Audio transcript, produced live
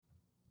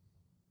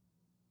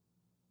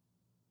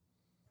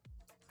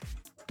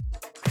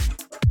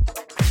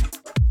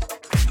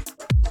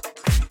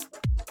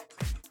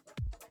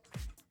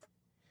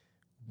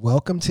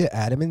Welcome to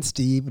Adam and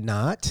Steve,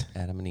 not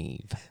Adam and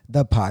Eve.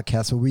 the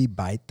podcast where we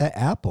bite the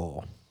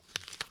apple.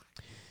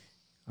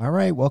 All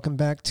right, welcome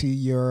back to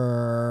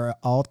your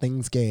All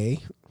Things Gay.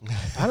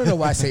 I don't know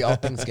why I say All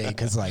Things Gay,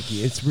 because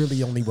it's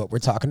really only what we're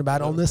talking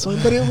about on this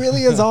one, but it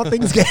really is All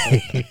Things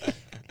Gay.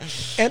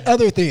 And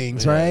other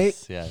things, right?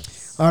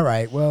 Yes. All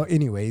right, well,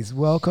 anyways,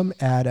 welcome,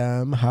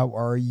 Adam. How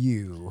are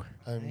you?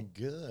 I'm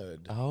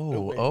good.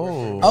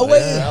 Oh,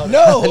 wait,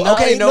 no.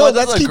 Okay, no,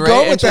 let's keep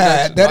going with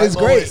that. That is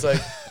great.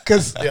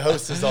 Because the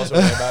host is also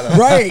Adam.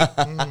 Right.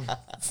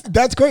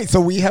 That's great. So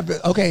we have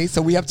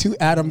two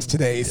Adams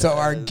today. Yes. So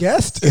our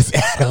guest is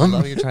Adam. I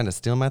love you trying to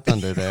steal my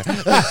thunder there.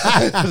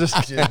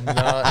 Did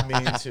not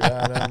mean to,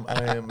 Adam.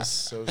 I am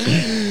so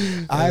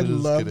sorry. I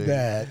love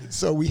that.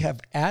 So we have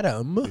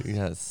Adam.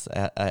 Yes,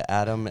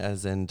 Adam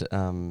as in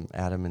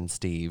Adam and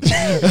Steve.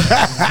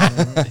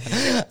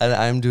 And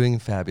I'm doing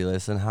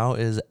fabulous. And how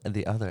is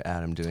the other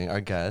Adam doing?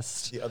 Our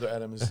guest. The other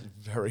Adam is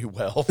very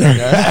well.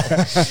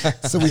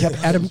 So we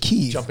have Adam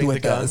Keith jumping with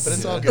the gun, us. but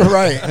it's all good.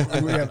 Right.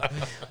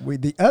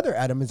 The other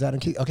Adam is Adam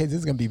Keith. Okay, this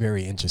is going to be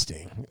very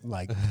interesting.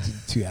 Like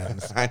two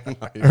Adams. I know.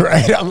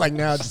 Right. I'm like,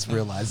 now I just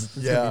realized this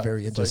is going to be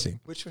very interesting.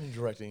 Like, which one are you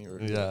directing?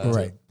 Yeah.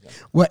 Right. Yeah.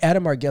 Well,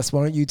 Adam, our guest,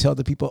 why don't you tell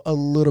the people a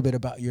little bit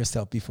about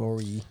yourself before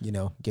we,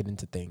 get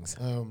into things?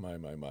 Oh, my.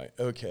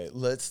 Okay,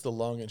 the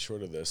long and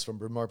short of this. From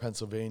Bryn Mawr,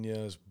 Pennsylvania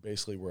is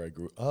basically where I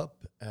grew up,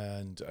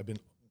 and I've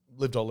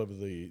lived all over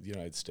the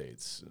United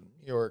States,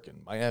 New York and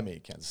Miami,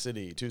 Kansas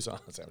City, Tucson,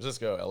 San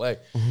Francisco, LA.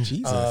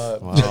 Jesus.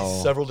 Wow.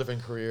 Several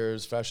different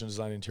careers: fashion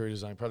design, interior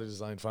design, product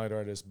design, fine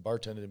artist,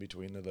 bartended in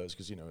between of those,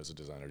 because as a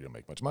designer you don't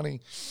make much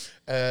money.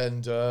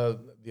 And the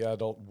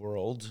adult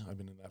world, I've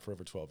been in that for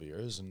over 12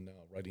 years, and now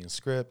writing a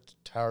script,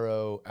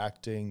 tarot,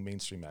 acting,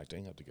 mainstream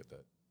acting. I have to get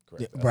that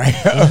correct. Right.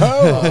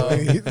 Oh,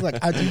 he's like,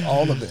 I do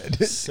all of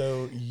it.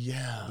 So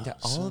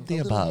all of the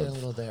a little above. here, a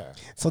little there.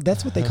 So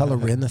that's what they call a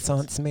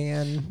Renaissance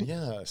man.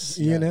 Yes,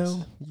 You yes.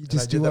 know, you And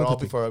just I did do that all all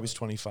the before I was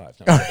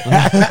 25. No,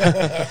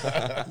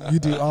 You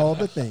do all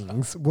the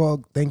things.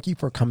 Well, thank you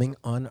for coming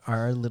on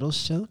our little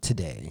show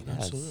today. Yes,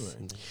 Absolutely.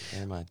 thank you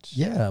very much.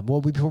 Yeah. Well,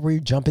 before we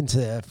jump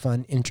into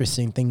fun,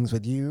 interesting things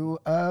with you,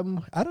 I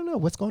don't know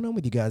what's going on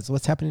with you guys.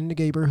 What's happening in the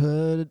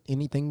neighborhood?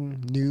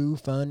 Anything new,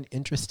 fun,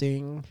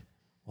 interesting?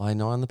 Well, I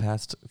know on the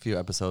past few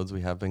episodes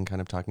we have been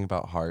kind of talking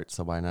about Heart,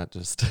 so why not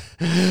just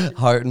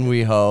Heart and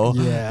WeHo,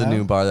 the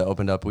new bar that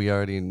opened up. Me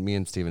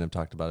and Steven have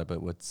talked about it,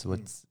 but what's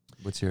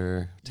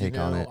your take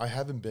on it? I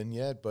haven't been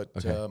yet, but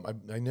Okay.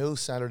 I know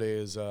Saturday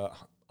is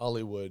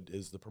Hollywood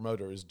is the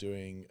promoter is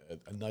doing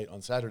a night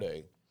on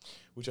Saturday,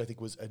 which I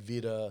think was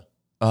Advita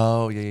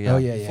Oh yeah.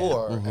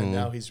 before, Mm-hmm. and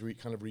now he's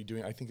kind of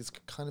redoing. I think it's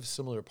kind of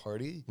similar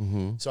party.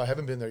 Mm-hmm. So I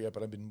haven't been there yet,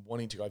 but I've been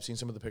wanting to go. I've seen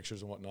some of the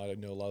pictures and whatnot. I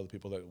know a lot of the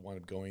people that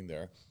wanted going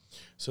there,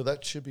 so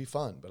that should be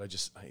fun. But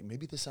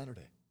maybe this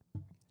Saturday.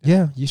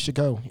 Yeah, you should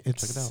go. Check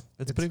it out.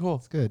 It's pretty cool.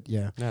 It's good.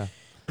 Yeah. Yeah.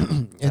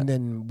 And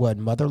then what?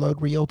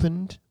 Motherlode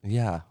reopened.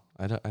 Yeah.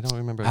 I don't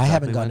remember. I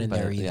haven't exactly gone when, in but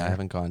there either. Yeah, I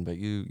haven't gone, but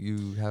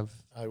you have.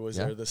 I was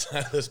Yeah. there this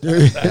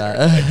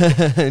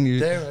Yeah. And you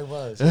There I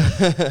was.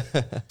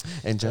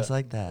 and just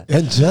like that.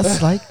 And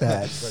just like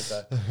that. Just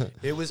like that.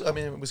 It was. I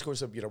mean, it was of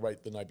course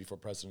right the night before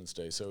President's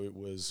Day, so it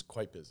was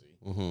quite busy,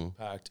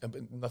 packed,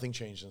 but nothing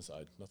changed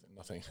inside.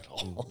 Nothing at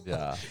all.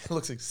 Yeah. It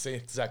looks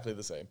exactly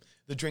the same.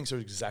 The drinks are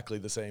exactly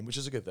the same, which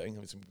is a good thing.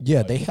 I mean,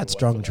 Yeah, they had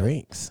strong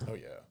drinks. Oh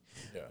yeah.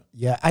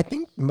 Yeah, I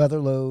think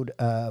Motherlode.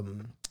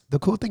 The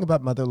cool thing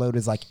about Motherlode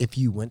is like if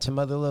you went to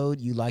Motherlode,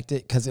 you liked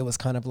it because it was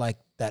kind of like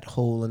that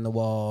hole in the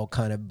wall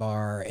kind of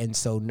bar, and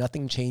so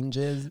nothing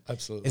changes.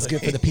 Absolutely, it's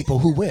good for the people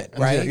who went,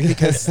 right?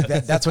 Because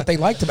that's what they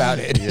liked about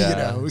it,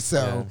 Yeah.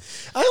 So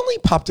I only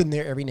popped in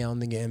there every now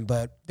and again,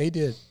 but they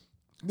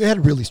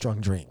had really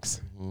strong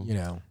drinks,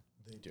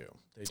 They do.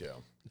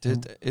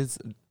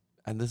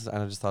 I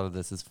just thought of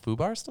this. Is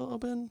Fubar still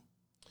open?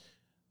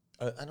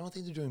 I don't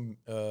think they're doing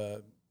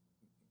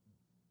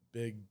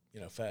big,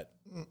 fat.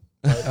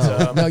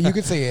 Oh, no, you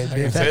can say it. I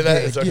can say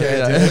that. It's okay.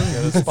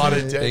 Yeah.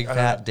 Spotted dick. Big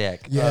fat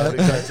dick. Yeah. Big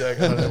fat dick.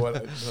 I don't know what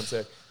I'm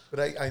saying.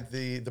 But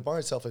the bar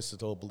itself, I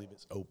still believe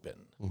it's open.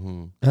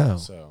 Mm-hmm. Oh.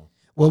 So.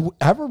 Well,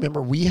 I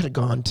remember we had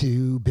gone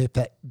to Big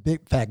Fat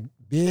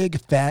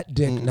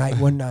Dick night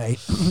one night,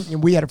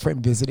 and we had a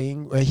friend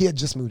visiting. He had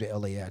just moved to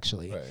LA,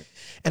 actually. Right.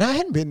 And I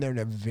hadn't been there in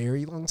a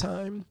very long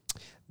time.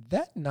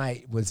 That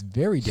night was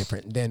very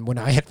different than when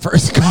I had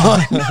first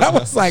gone. I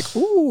was like,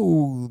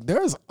 ooh,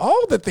 there's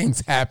all the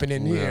things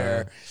happening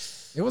here.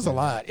 It was a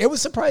lot. It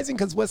was surprising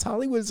because West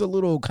Hollywood is a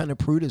little kind of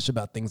prudish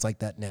about things like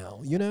that now,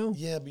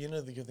 Yeah,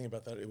 but the good thing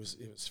about that, it was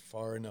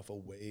far enough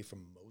away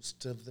from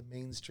most of the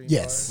mainstream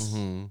Yes. bars.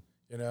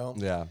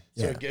 Mm-hmm. Yeah.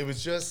 So it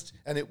was just,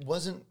 and it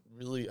wasn't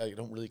really, I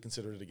don't really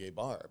consider it a gay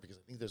bar because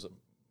I think there's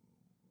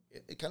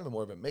it kind of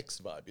more of a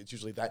mixed vibe. It's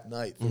usually that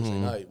night, Thursday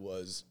night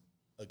was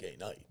a gay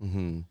night.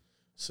 Mm-hmm.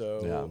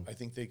 So I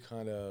think they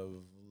kind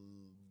of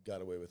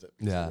got away with it.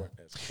 Yeah. They weren't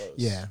as close.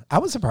 Yeah, I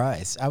was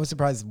surprised. I was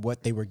surprised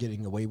what they were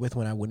getting away with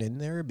when I went in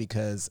there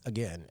because,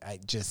 again, I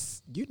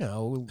just,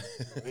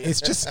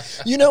 it's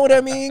just, you know what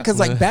I mean? Because,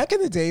 like, back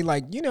in the day,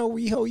 like,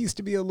 WeHo used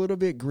to be a little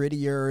bit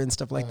grittier and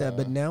stuff like that,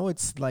 but now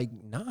it's, like,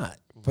 not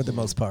for the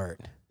most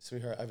part.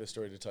 Sweetheart, I have a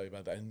story to tell you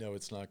about that. I know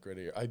it's not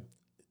grittier.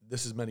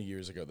 This is many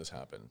years ago this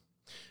happened.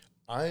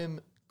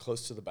 I'm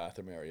close to the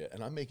bathroom area,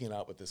 and I'm making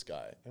out with this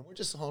guy. And we're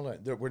just holding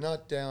on. We're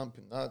not down,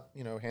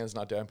 hands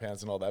not down,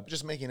 pants and all that, but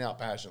just making out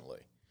passionately.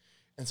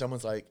 And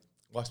someone's like,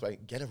 walks by,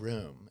 get a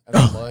room. And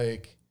I'm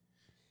like,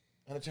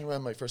 and I turn around,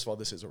 I'm like, first of all,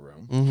 this is a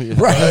room.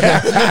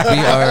 Right. We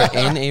are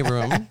in a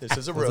room. This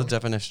is a room. That's the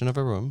definition of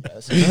a room.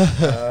 Yes.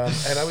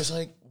 And I was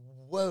like,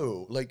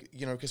 whoa. Like,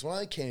 because when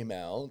I came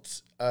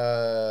out,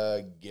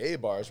 gay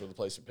bars were the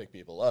place to pick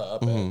people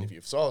up. And if you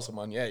saw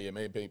someone, you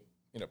may be,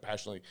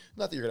 passionately,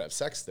 not that you're gonna have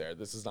sex there.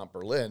 This is not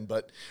Berlin,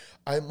 but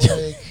I'm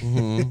like,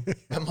 I'm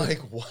like,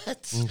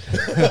 what?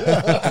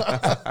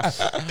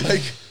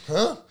 Like,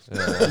 huh?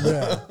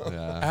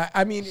 Yeah.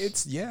 I mean,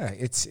 it's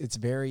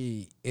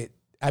very,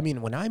 I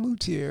mean, when I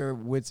moved here,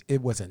 it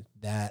wasn't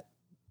that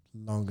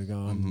long ago.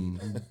 I'm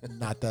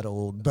not that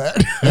old, but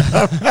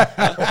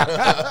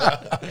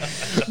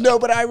no,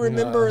 but I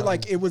remember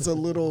like it was a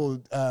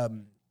little,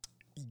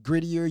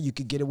 grittier. You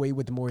could get away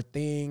with more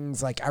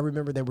things. Like I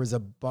remember there was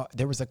a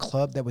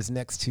club that was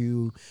next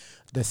to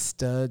the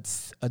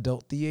Studs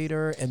Adult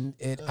Theater, and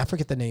I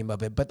forget the name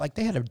of it, but like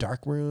they had a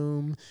dark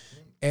room,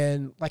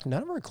 and like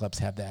none of our clubs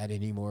have that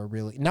anymore.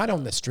 Really, not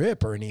on the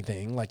Strip or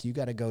anything. Like you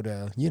got to go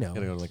to Gotta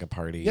go to like a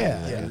party.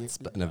 Yeah, a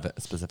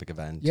specific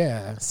event.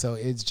 Yeah, so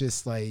it's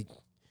just like.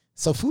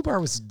 So Foo Bar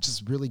was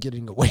just really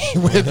getting away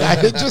with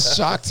that. It just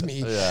shocked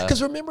me.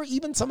 Because remember,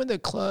 even some of the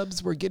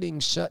clubs were getting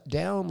shut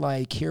down.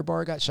 Like Hair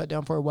Bar got shut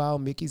down for a while.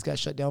 Mickey's got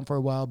shut down for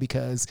a while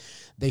because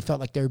they felt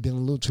like they were being a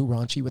little too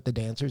raunchy with the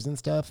dancers and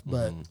stuff.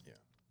 But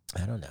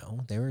I don't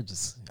know. They were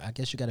just, I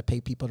guess you got to pay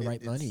people the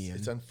right money.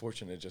 It's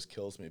unfortunate. It just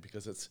kills me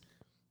because it's,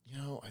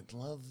 I'd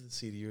love to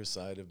see your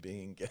side of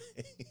being gay.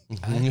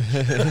 I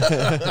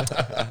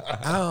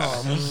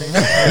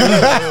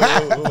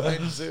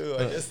do.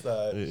 I guess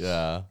that.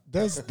 Yeah.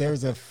 There's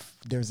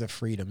a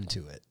freedom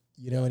to it.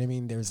 You know what I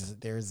mean?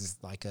 There's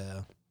like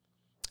a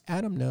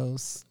Adam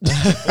knows.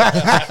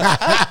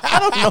 I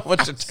don't know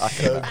what you're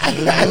talking about.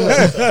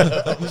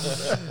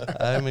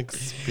 I'm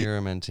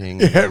experimenting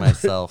with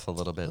myself a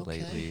little bit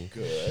lately.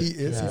 Good. He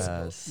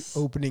is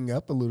opening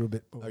up a little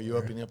bit more. Are you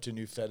opening up to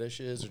new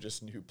fetishes or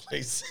just new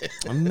places?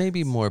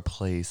 Maybe more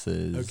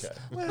places. Okay.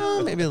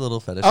 Well, maybe a little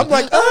fetish. I'm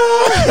like,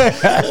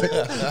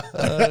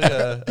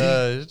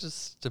 it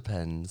just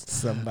depends.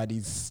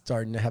 somebody's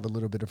starting to have a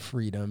little bit of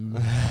freedom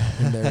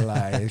in their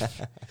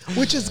life,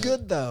 which is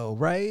good though,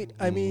 right?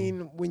 I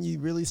mean, when you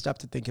really stop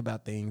to think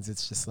about things,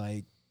 it's just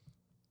like,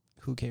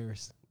 who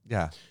cares?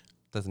 Yeah.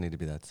 Doesn't need to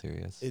be that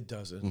serious. It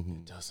doesn't.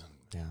 It doesn't.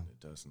 Yeah. It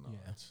does not.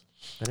 Yeah.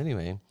 But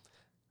anyway.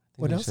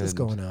 What else is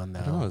going on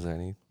now? I don't know. Is there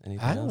anything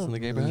else in the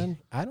gay brand?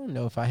 I don't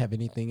know if I have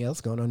anything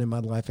else going on in my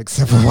life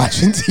except for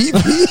watching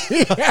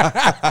TV.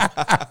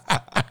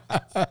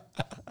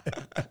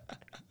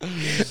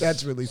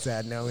 That's really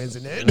sad now,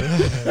 isn't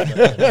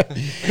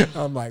it?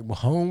 I'm like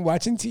home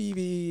watching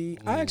TV.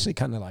 I actually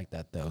kind of like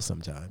that though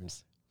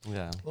sometimes.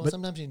 Yeah. Well,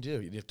 sometimes you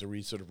do. You have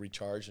to sort of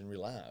recharge and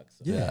relax.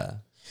 Yeah.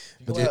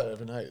 You go out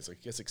every night. It's like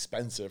it gets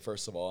expensive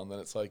first of all, and then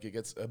it's like it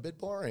gets a bit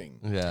boring.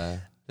 Yeah.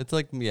 It's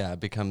like it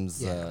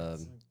becomes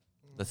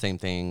the same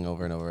thing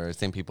over and over,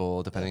 same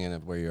people depending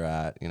on where you're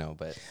at,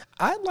 but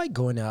I like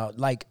going out.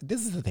 Like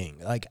this is the thing.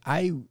 Like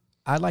I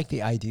like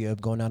the idea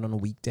of going out on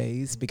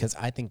weekdays because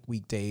I think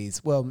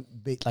weekdays,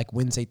 like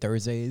Wednesday,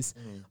 Thursdays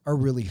are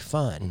really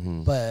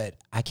fun, but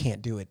I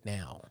can't do it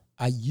now.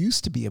 I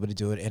used to be able to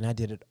do it and I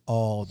did it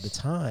all the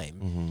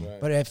time, Right.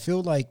 but I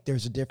feel like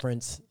there's a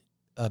difference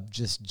of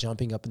just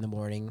jumping up in the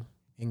morning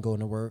and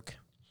going to work.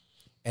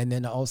 And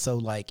then also,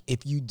 like,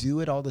 if you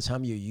do it all the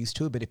time, you're used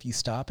to it. But if you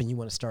stop and you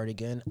want to start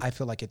again, I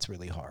feel like it's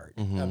really hard.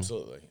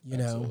 Absolutely. You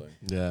know?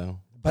 Yeah.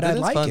 But it I is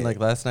like fun. it. Like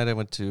last night I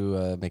went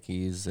to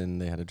Mickey's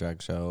and they had a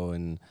drag show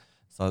and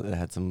saw they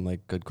had some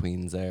like good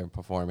queens there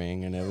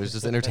performing and it was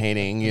just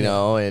entertaining,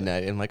 and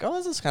I'm like, oh,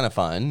 this is kind of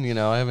fun.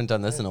 I haven't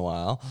done this in a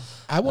while.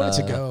 I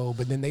wanted to go,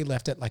 but then they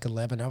left at like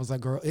 11. I was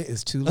like, girl, it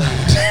is too late.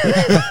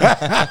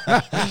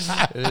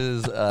 It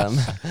is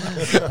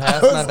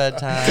past my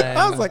bedtime.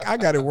 I was like, I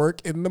got to work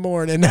in the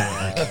morning.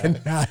 I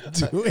cannot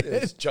do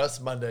It's it.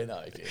 just Monday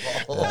night,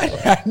 people.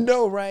 I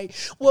know, right?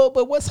 Well,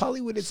 but West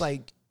Hollywood is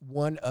like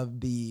one of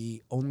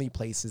the only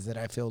places that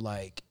I feel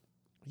like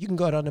you can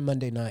go out on a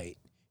Monday night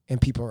and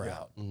people are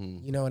out.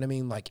 You know what I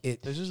mean? Like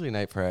it. There's usually a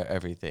night for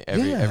everything.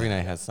 Every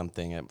night has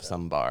something at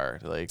some bar.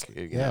 Like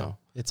you know.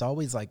 It's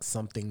always like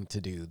something to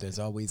do. There's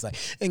always like,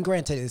 and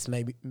granted, it's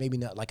maybe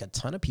not like a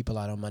ton of people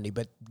out on Monday,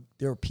 but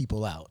there are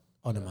people out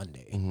on a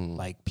Monday.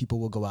 Like people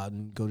will go out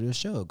and go to a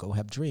show, go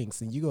have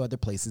drinks, and you go other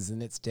places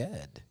and it's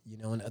dead.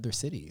 In other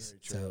cities.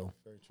 Very So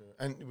true. true.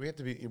 And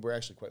we're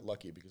actually quite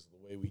lucky because of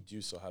the way we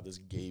do still have this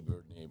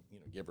Gaber name,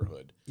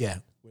 Gayborhood. Yeah.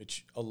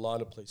 Which a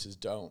lot of places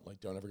don't. Like,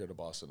 don't ever go to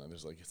Boston. And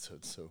there's it's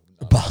so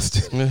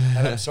Boston.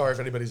 And I'm sorry if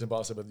anybody's in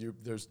Boston, but you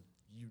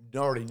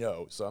already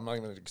know, so I'm not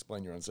even going to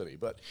explain your own city.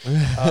 But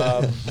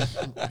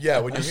yeah,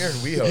 when you're here in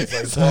WeHo,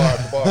 it's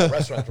like bar,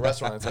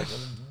 restaurant, it's like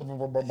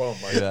boom.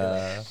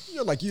 Yeah.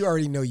 You're like, you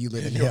already know you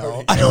live in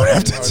hell. I don't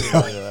have to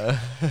tell you.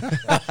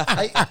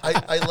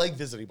 I like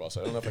visiting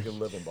Boston. I don't know if I could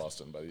live in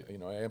Boston, but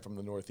I am from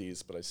the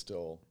Northeast, but I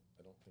don't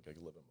think I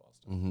could live in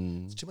Boston.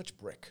 Mm-hmm. It's too much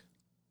brick.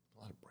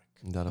 A lot of brick.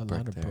 Not a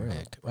brick there.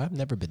 brick. Well, I've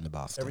never been to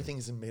Boston. Everything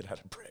is made out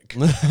of brick.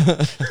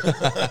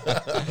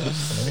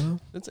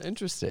 That's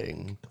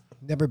interesting.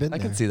 Never been I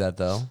there. can see that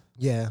though.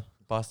 Yeah.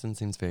 Boston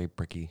seems very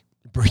bricky.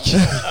 Bricky.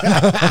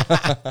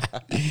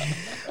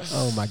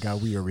 Oh my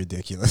God, we are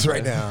ridiculous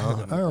right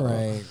now. All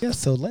right. Yeah,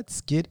 so let's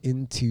get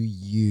into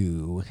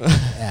you,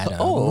 Adam.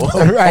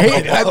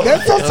 Right?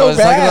 That sounds so He's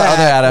talking about other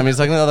bad. Adam. He's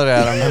talking about other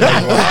Adam.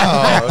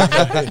 Wow.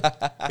 Okay.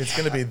 It's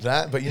going to be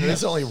that, but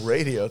it's only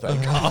radio,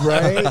 thank God.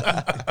 Right?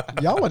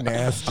 Y'all are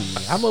nasty.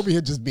 I'm over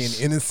here just being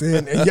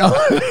innocent. And y'all.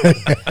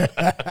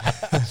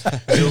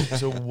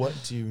 So what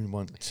do you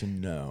want to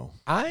know?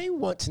 I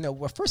want to know,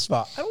 well, first of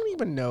all, I don't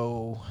even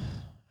know.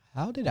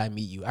 How did I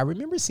meet you? I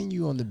remember seeing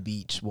you on the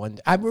beach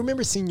I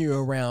remember seeing you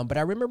around, but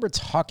I remember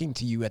talking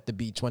to you at the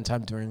beach one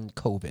time during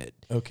COVID.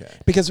 Okay.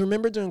 Because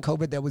remember during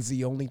COVID, that was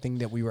the only thing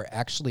that we were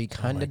actually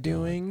kind of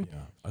doing. Yeah.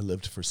 I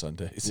lived for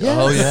Sundays.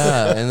 Yeah. Oh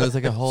yeah, and there was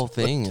like a whole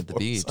thing at the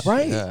beach.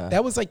 Right. Yeah.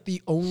 That was like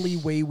the only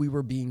way we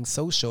were being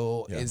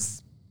social Yeah.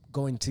 is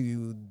going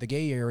to the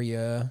gay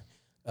area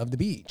of the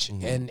beach.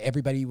 Mm-hmm. And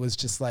everybody was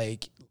just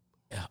like,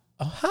 oh,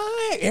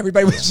 hi.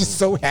 Everybody was just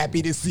so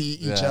happy to see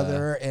each Yeah.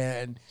 other.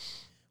 And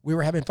we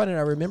were having fun. And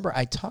I remember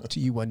I talked to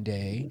you one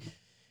day.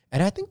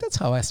 And I think that's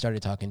how I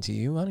started talking to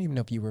you. I don't even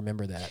know if you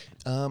remember that.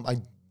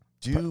 I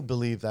do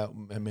believe that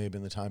may have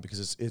been the time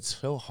because it's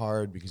so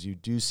hard because you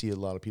do see a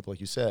lot of people, like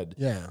you said.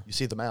 Yeah. You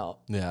see them out.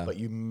 Yeah. But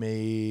you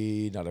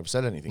may not have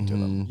said anything to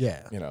them.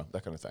 Yeah.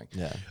 That kind of thing.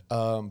 Yeah.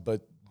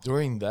 But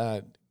during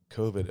that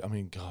COVID, I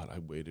mean, God, I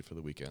waited for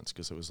the weekends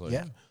because it was like,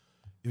 Yeah.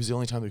 it was the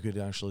only time we could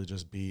actually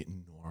just be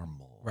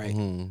normal. Right.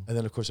 And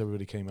then of course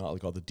everybody came out,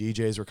 like all the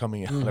DJs were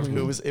coming out. It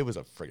was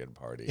a friggin'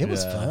 party. It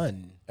was Yeah.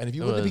 fun. And if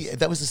you wanted to be,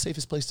 that was the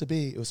safest place to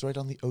be. It was right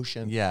on the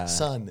ocean, Yeah.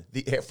 sun,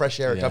 the air, fresh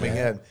air coming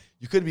Yeah. in.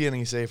 You couldn't be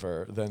any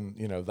safer than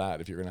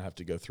that if you're going to have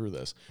to go through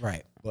this.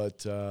 Right.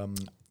 But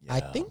I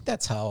think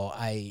that's how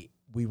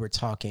we were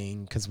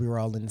talking because we were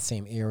all in the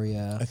same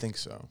area. I think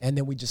so. And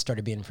then we just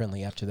started being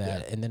friendly after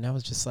that. Yeah. And then I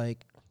was just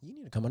like, you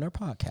need to come on our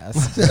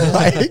podcast.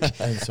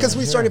 Because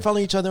we started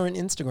following each other on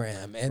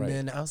Instagram. And Right.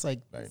 then I was like,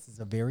 Right. this is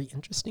a very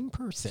interesting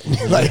person.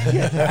 Like,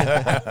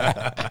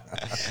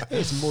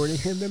 there's more to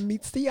him than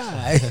meets the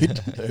eye.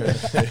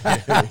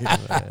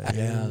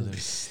 Yeah,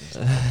 there's a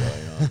lot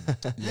going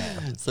on.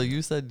 Yeah. So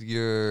you said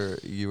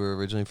you were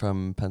originally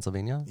from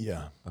Pennsylvania?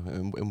 Yeah.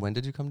 And when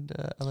did you come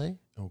to LA?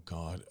 Oh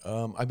God.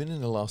 I've been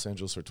in Los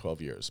Angeles for 12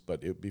 years,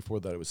 but before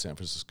that it was San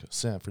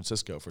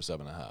Francisco for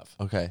 7.5.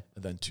 Okay.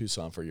 And then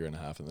Tucson for 1.5 years,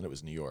 and then it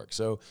was New York.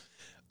 So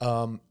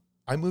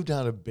I moved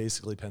out of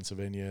basically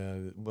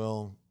Pennsylvania,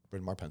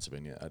 Bryn Mawr,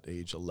 Pennsylvania at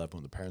age 11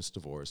 when the parents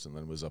divorced, and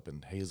then was up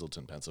in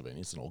Hazleton, Pennsylvania.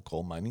 It's an old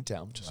coal mining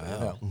town, just so you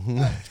know.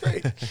 It's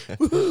great.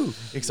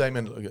 Woohoo!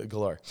 Excitement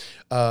galore.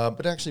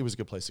 But actually it was a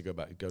good place to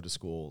go to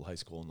school, high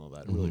school and all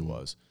that. It really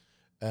was.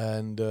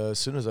 And as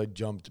soon as I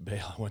jumped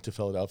bail, I went to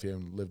Philadelphia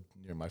and lived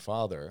near my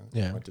father.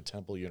 Yeah. I went to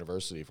Temple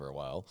University for a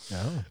while.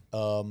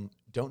 Oh.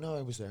 Don't know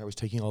I was there. I was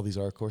taking all these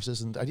art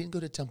courses, and I didn't go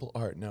to Temple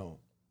Art. No,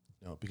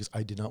 because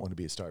I did not want to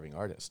be a starving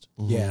artist.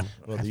 Yeah.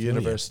 Well, I the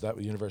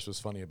feel universe was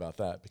funny about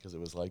that because it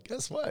was like,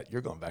 guess what?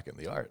 You're going back in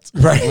the arts.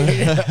 you.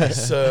 Right.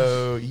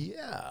 So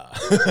yeah.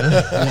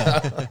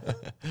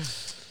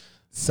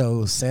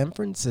 So San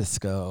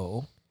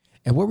Francisco.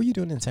 And what were you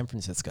doing in San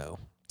Francisco?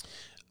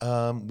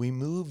 We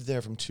moved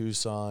there from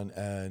Tucson,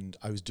 and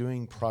I was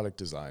doing product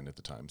design at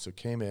the time. So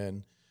came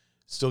in,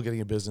 still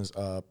getting a business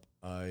up.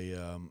 I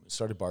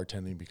started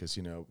bartending because,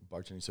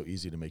 bartending is so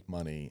easy to make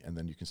money, and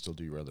then you can still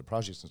do your other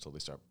projects until they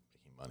start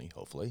making money,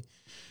 hopefully.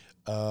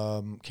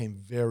 Came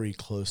very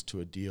close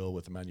to a deal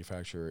with a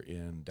manufacturer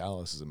in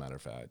Dallas, as a matter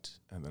of fact,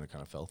 and then it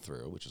kind of fell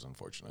through, which is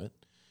unfortunate.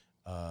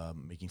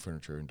 Making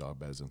furniture and dog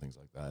beds and things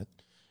like that.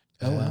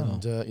 Oh, wow.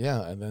 And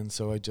and then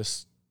so I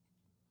just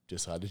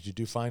decided to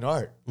do fine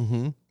art.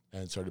 Mm-hmm.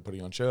 And started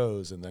putting on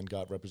shows, and then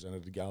got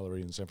represented at a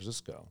gallery in San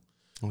Francisco.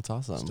 That's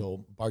awesome.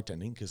 Still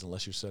bartending, because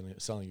unless you're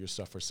selling your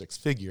stuff for 6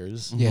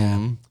 figures, Yeah.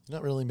 Mhm. you're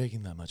not really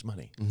making that much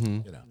money.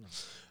 Mhm.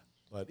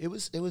 But it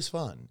was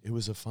fun. It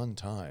was a fun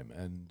time,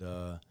 and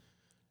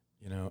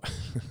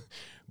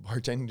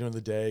bartending during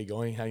the day,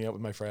 hanging out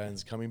with my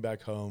friends, coming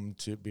back home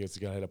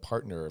because I had a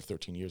partner of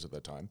 13 years at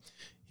that time.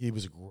 He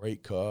was a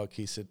great cook.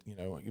 He said,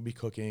 you'd be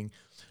cooking.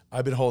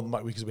 I've been holding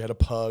because we had a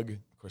pug,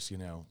 of course,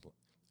 And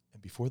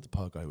before the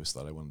pug, I always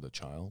thought I wanted a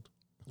child.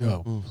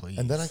 Oh, please.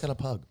 And then I got a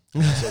pug.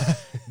 I said,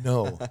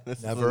 no,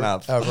 never,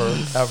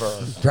 ever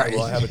Right.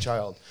 will I have a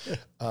child.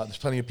 There's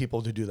plenty of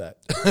people to do that.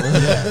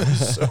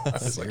 So I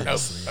was like, no,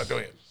 not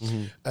doing it.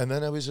 And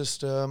then I was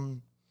just,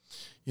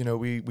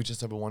 we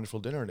just have a wonderful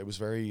dinner, and it was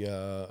very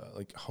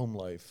like home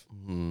life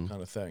kind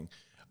of thing.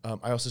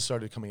 I also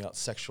started coming out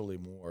sexually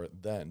more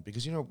then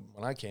because, when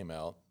I came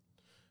out,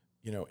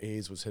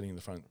 AIDS was hitting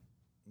the front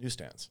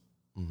newsstands.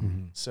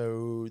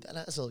 So that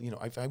has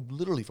I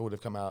literally, if I would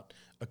have come out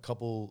a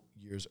couple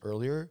years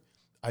earlier,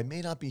 I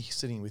may not be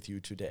sitting with you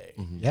today.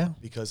 Yeah.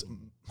 Because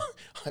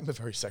I'm a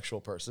very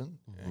sexual person,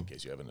 in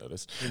case you haven't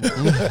noticed.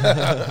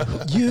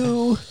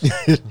 You.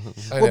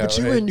 But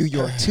you were in New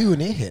York too,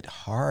 and it hit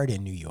hard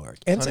in New York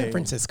and San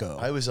Francisco.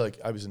 I was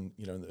in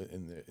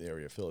in the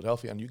area of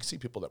Philadelphia, and you could see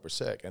people that were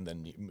sick, and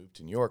then moved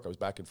to New York. I was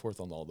back and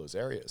forth on all those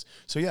areas.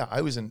 So yeah,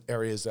 I was in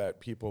areas that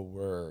people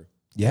were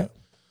a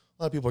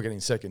lot of people are getting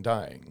sick and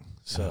dying.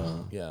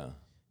 So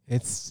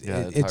it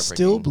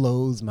still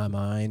blows my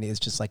mind. It's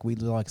just like we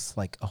lost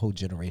like a whole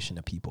generation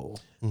of people.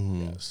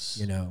 Yes.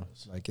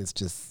 Like it's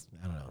just,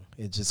 I don't know.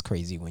 It's just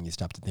crazy when you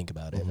stop to think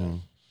about it.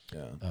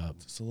 Yeah.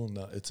 It's a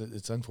little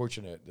it's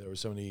unfortunate. There were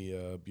so many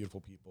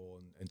beautiful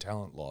people and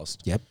talent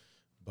lost. Yep.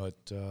 But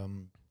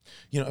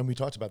and we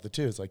talked about the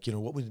two. It's like,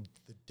 what would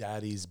the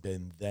daddies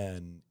been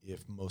then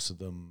if most of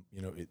them,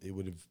 it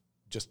would have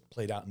just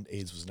played out and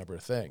AIDS was never a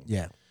thing.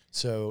 Yeah.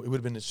 So it would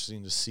have been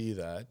interesting to see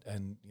that,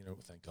 and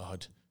thank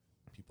God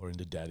people are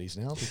into daddies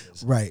now.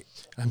 Because right.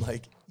 I'm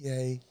like,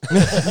 yay. No,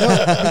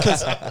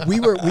 because we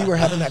were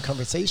having that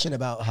conversation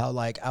about how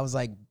I was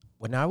like,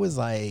 when I was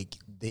like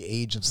the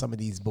age of some of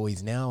these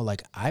boys now,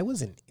 like I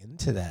wasn't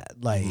into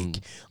that.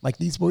 Like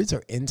these boys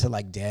are into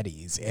like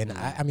daddies, and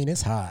I mean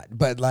it's hot,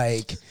 but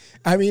it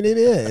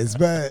is,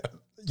 but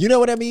you know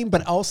what I mean.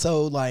 But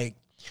also like,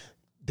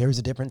 there's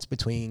a difference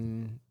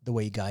between the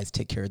way guys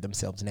take care of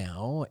themselves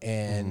now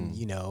and,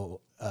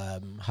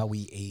 how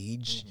we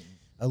age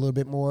a little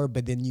bit more.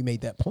 But then you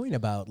made that point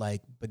about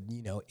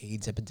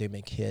AIDS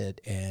epidemic hit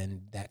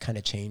and that kind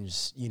of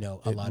changed,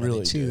 a lot of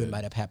it too. Did. It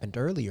might have happened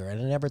earlier.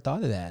 And I never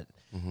thought of that.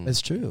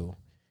 That's true.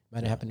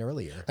 Might have happened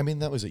earlier. I mean,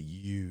 that was a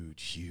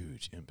huge,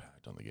 huge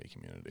impact on the gay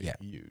community. Yeah.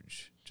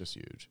 Huge. Just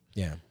huge.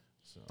 Yeah.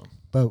 So,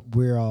 but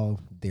we're all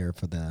there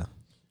for the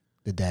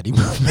daddy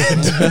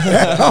movement.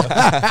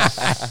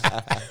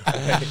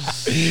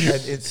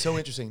 And it's so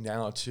interesting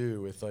now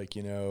too with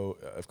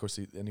of course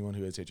anyone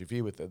who has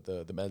HIV with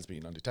the meds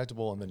being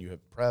undetectable, and then you have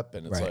PrEP,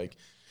 and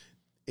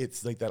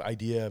it's like that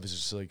idea of it's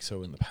just like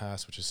so in the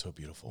past, which is so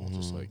beautiful.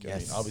 Just like I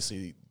mean,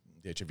 obviously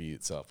the HIV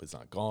itself is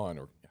not gone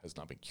or has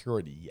not been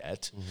cured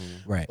yet,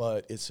 right?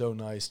 But it's so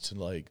nice to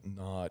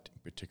not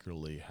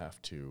particularly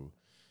have to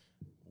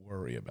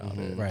worry about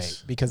it,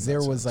 right? Because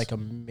there was like a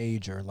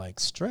major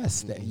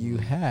stress that you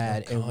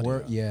had,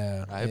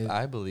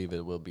 I believe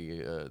it will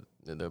be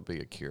there'll be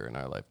a cure in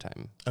our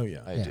lifetime. Oh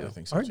yeah, I do. I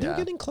think so. Aren't they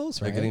getting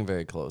close? Right, they're getting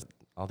very close.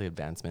 All the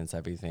advancements,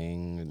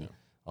 everything, and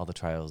all the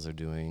trials they're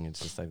doing. It's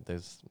just like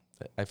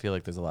I feel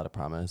like there's a lot of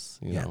promise.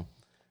 You know.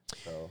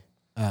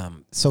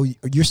 So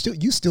you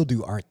still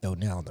do art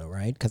now,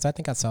 right? Because I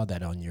think I saw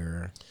that on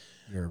your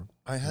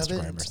I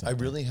Instagram or something. I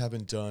really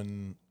haven't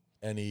done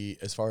any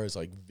as far as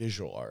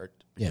visual art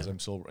because I'm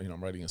still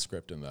I'm writing a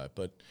script in that.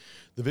 But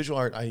the visual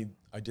art, I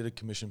did a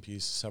commission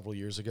piece several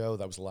years ago.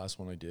 That was the last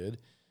one I did.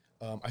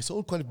 I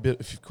sold quite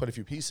a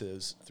few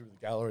pieces through the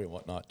gallery and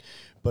whatnot,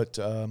 but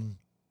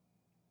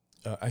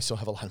I still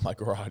have a lot in my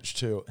garage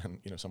too, and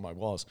some of my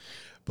walls.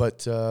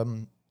 But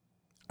I'm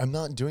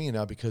not doing it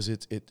now because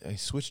I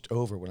switched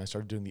over when I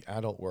started doing the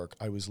adult work.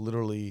 I was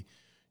literally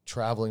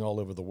traveling all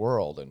over the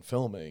world and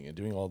filming and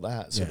doing all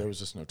that, so there was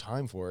just no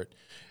time for it.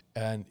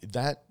 And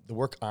the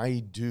work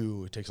I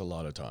do, it takes a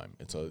lot of time.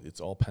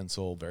 It's all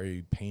pencil,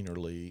 very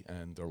painterly,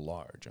 and they're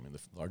large. I mean, the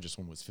largest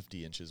one was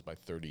 50 inches by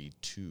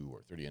 32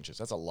 or 30 inches.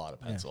 That's a lot of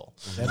pencil.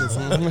 That is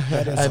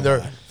and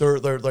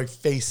they're like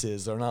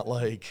faces. They're not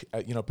like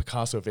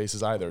Picasso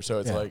faces either. So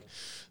it's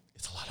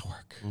it's a lot of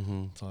work.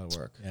 It's a lot of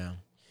work. Yeah.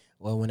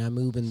 Well, when I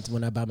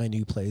buy my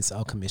new place,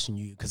 I'll commission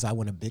you because I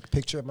want a big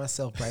picture of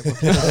myself right when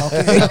people walk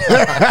in.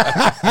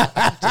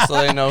 Just so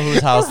they know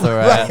whose house they're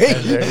at. Right.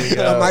 And there you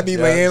go. I might be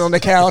laying on the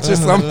couch or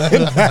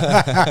something.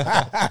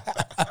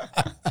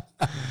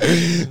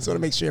 So to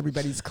make sure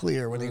everybody's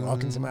clear when they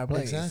walk into my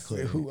place.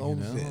 Exactly. Who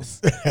owns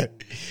this?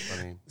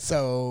 Funny.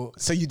 So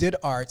you did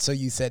art. So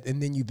you said,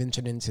 and then you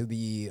ventured into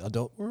the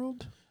adult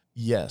world?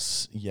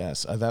 Yes.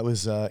 That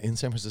was in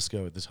San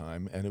Francisco at the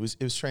time, and it was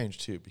strange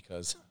too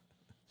because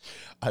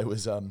I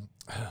was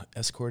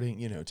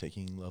escorting,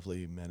 taking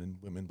lovely men and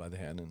women by the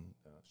hand and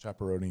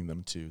chaperoning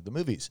them to the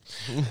movies.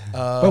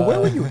 But where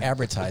were you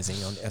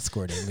advertising on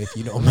escorting, if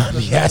you don't mind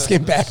me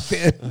asking back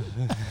then?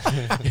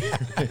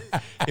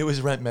 It was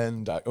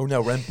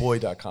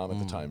rentboy.com at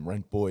the time,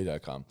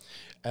 rentboy.com.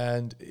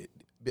 And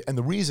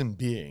the reason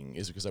being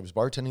is because I was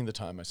bartending at the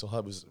time. I still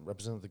was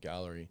representing the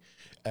gallery,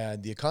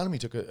 and the economy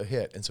took a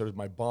hit, and so did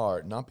my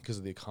bar, not because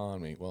of the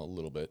economy, well, a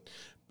little bit,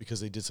 because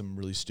they did some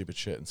really stupid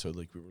shit, and so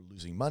we were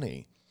losing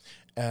money.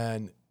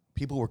 And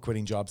people were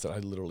quitting jobs that I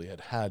literally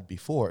had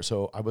before.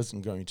 So I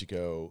wasn't going to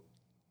go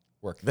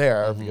work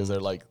there because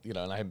they're like, and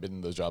I haven't been in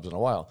those jobs in a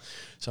while.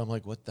 So I'm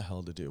like, what the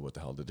hell to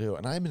do?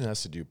 And I've been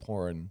asked to do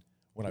porn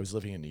when I was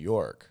living in New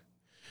York.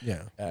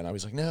 Yeah. And I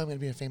was like, no, I'm going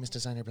to be a famous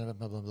designer, blah, blah,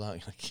 blah, blah, blah.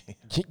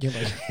 You're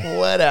like,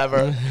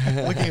 whatever.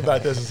 Looking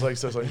back this, it's like,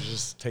 so you're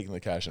just taking the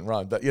cash and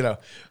run. But, not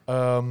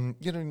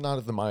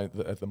at the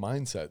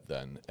mindset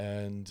then.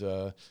 And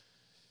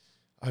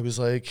I was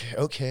like,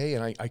 okay.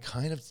 And I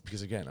kind of,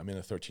 because again, I'm in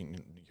a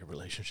 13-year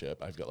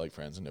relationship. I've got like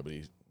friends and I'm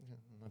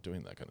not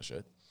doing that kind of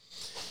shit.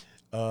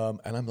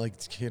 And I'm like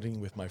kidding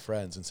with my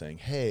friends and saying,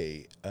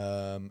 hey,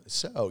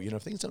 so,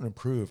 if things don't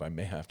improve, I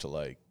may have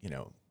to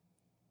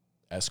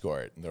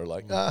escort. And they're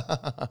like,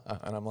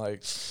 and I'm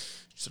like,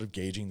 sort of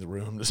gauging the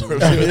room to sort of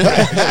do it.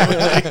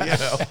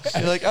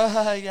 You're like,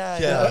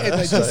 yeah. and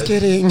like, just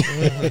kidding.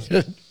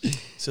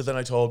 So then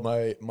I told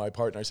my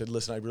partner, I said,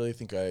 listen, I really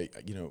think I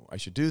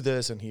should do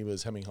this. And he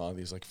was hemming hawing.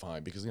 He's like,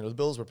 fine, because the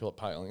bills were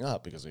piling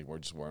up because they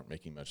weren't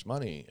making much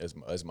money,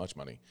 as much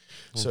money.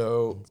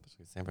 So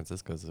especially San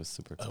Francisco's are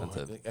super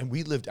expensive. And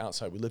we lived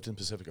outside. We lived in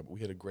Pacifica, but we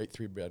had a great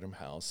 3-bedroom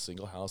house,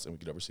 single house, and we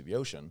could oversee the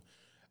ocean.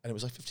 And it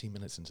was like 15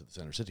 minutes into the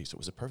center city, so it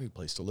was a perfect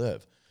place to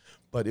live.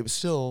 But it was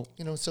still,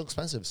 it's so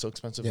expensive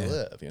to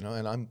live,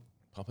 and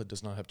Papa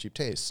does not have cheap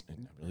taste. I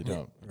really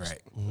don't.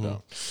 Right.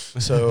 No.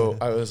 So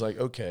I was like,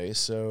 okay,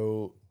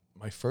 so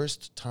my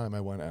first time I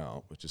went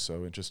out, which is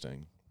so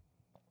interesting,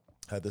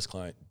 had this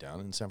client down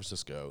in San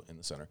Francisco in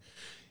the center.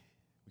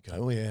 We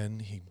go in,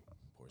 he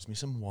pours me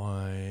some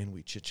wine,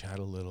 we chit-chat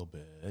a little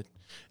bit,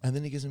 and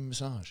then he gives me a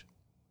massage,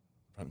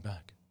 front and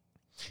back.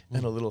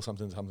 And a little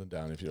something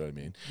down, if you know what I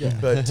mean. Yeah.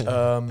 But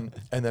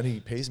and then he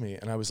pays me,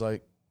 and I was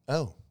like,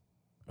 oh,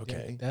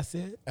 okay, Yeah, that's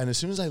it. And as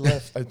soon as I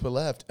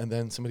left, and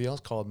then somebody else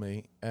called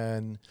me,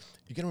 and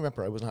you can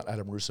remember I was not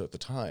Adam Russo at the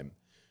time.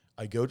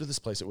 I go to this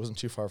place; it wasn't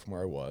too far from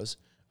where I was.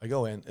 I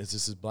go in, it's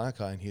this black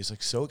guy, and he's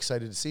like so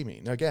excited to see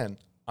me. Now again,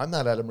 I'm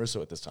not Adam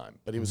Russo at this time,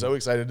 but he was so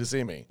excited to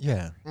see me.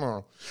 Yeah.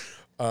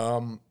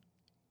 And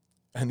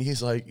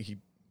he's like, he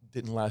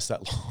didn't last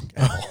that long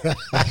at all.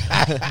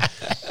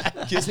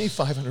 Gives me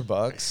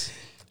 $500,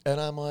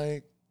 and I'm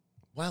like,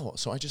 wow.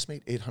 So I just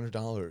made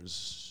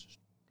 $800,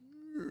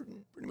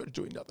 pretty much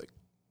doing nothing.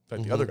 In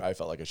fact, the other guy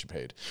felt like I should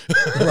paid.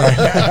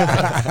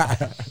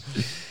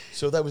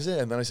 So that was it.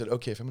 And then I said,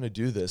 okay, if I'm going to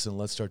do this, and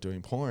let's start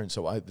doing porn.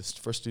 So this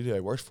first studio I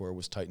worked for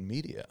was Titan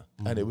Media,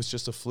 and it was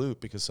just a fluke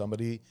because one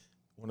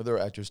of their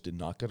actors did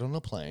not get on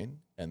a plane,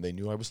 and they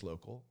knew I was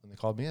local, and they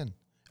called me in.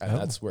 And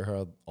that's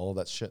where all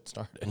that shit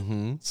started.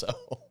 Mm-hmm. So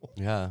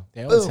yeah,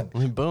 They always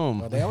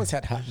boom. Well, they always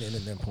had hot men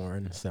in their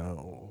porn,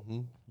 so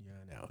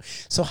yeah, no.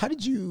 So how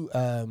did you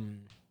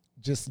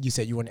you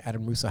said you weren't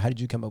Adam Russo? How did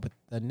you come up with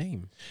the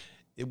name?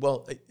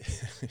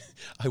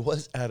 I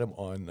was Adam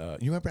on.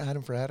 You remember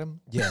Adam for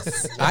Adam?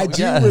 Yes, I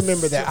do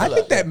remember that. I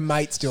think that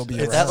might still be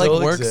around. That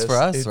still works exists. for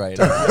us It right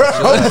does. now.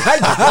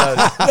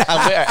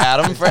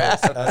 Adam for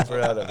Adam. Adam for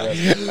Adam.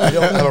 Yes. I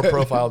don't have a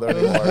profile there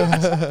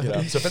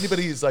anymore. So if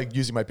anybody is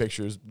using my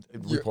pictures,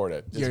 report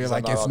it. You're 'cause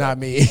like, I'm it's on not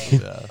it. me.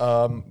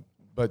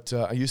 But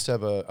I used to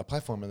have a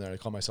platform in there. I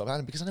call myself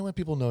Adam because I didn't want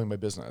people knowing my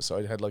business. So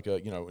I had like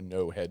a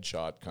no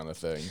headshot kind of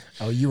thing.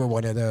 Oh, you were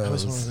one of those. I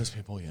was one of those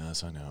people.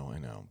 Yes, I know.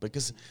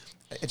 Because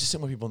I just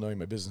didn't want people knowing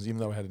my business, even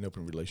though I had an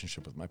open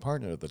relationship with my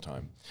partner at the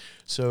time.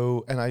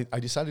 So, and I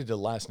decided a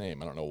last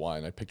name. I don't know why,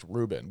 and I picked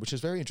Reuben, which is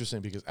very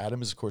interesting because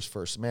Adam is of course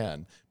first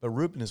man, but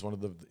Reuben is one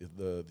of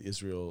the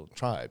Israel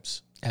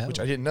tribes, which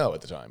I didn't know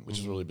at the time, which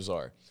is really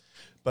bizarre.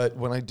 But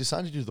when I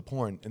decided to do the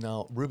porn, and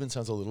now Reuben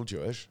sounds a little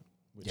Jewish,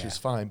 which is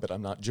fine, but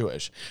I'm not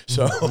Jewish.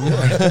 So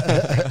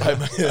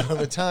I'm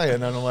Italian,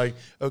 and I'm like,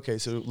 okay,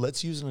 so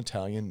let's use an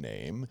Italian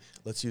name.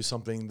 Let's use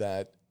something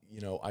that,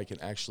 I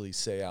can actually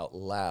say out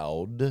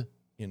loud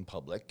in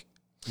public.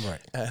 Right.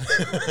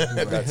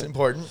 And that's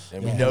important.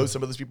 And we know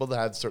some of those people that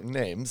had certain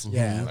names.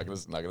 Yeah. I'm not gonna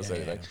say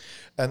anything.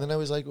 And then I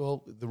was like,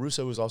 well, the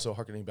Russo was also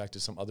hearkening back to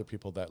some other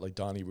people that like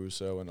Donnie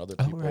Russo and other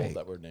people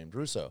that were named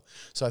Russo.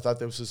 So I thought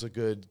this was a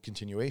good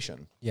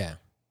continuation. Yeah.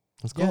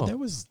 That's cool. Yeah, there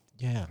was.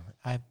 Yeah,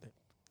 I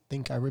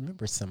think I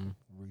remember some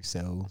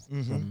Russo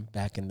from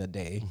back in the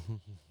day.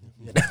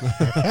 You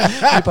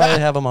probably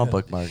have them all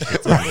bookmarked.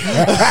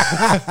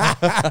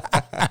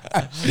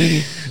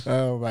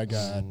 Oh my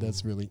God,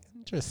 that's really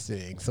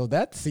interesting. So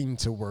that seemed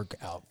to work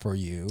out for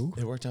you.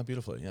 It worked out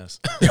beautifully, yes.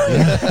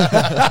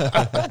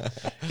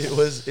 It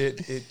was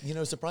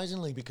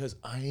surprisingly, because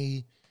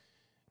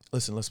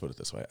listen, let's put it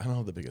this way. I don't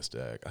have the biggest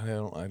dick. I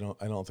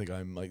don't think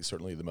I'm like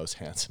certainly the most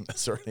handsome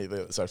or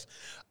anything.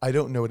 I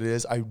don't know what it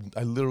is. I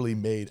literally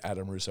made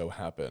Adam Russo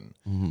happen.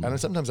 And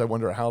sometimes I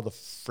wonder how the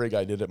frig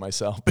I did it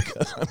myself,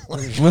 because I'm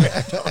like,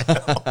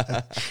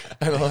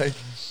 I don't know.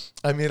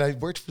 And like, I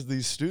worked for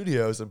these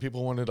studios and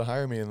people wanted to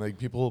hire me, and like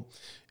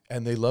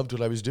and they loved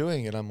what I was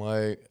doing. And I'm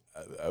like,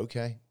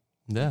 okay.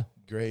 Yeah.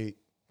 Great.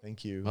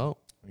 Thank you. Oh.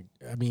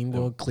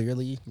 Well,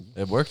 clearly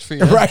It worked for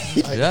you. right.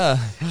 Yeah.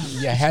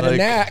 You had a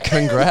knack.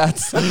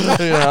 Congrats. It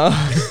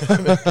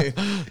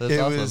That's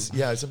awesome. was,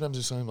 sometimes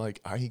there's something like,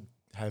 I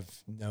have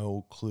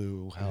no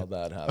clue how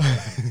that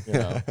happened. You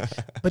know?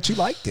 But you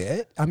liked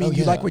it. I mean,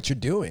 you like what you're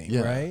doing,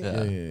 right?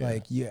 Yeah.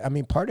 Like, I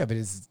mean, part of it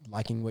is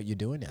liking what you're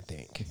doing, I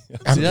think.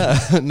 You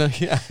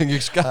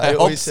I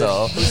hope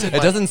so.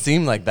 It doesn't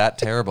seem like that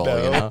terrible,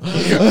 you know?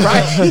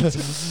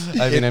 Right.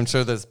 I mean, I'm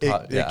sure there's...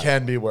 It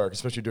can be work,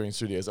 especially doing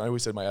studios. I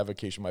always said my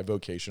avocation, my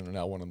vocation are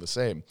now one and the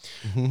same,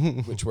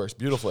 which works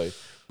beautifully.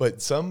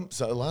 But so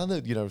a lot of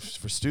the, you know,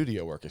 for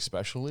studio work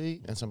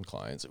especially, and some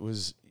clients, it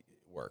was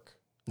work.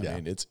 I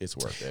mean, it's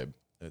work, babe.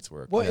 It's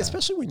work. Well,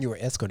 especially when you were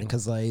escorting,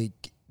 because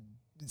like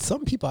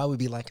some people, I would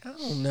be like, I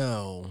don't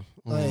know.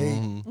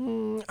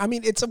 Like, I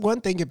mean, it's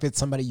one thing if it's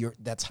somebody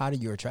that's hot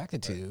and you're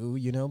attracted to,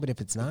 you know. But if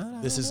it's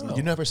not,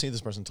 you never see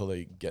this person until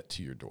they get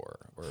to your door,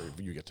 or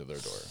you get to their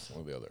door,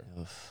 one or the other.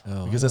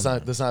 Oh, because that's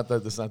not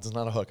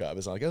a hookup.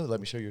 It's not like, oh, let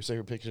me show you your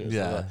favorite pictures.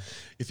 Yeah.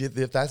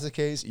 If that's the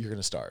case, you're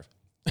gonna starve.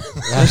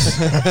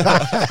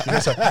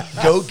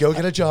 Go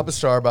get a job at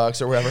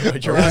Starbucks or wherever.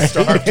 You're gonna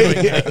starve doing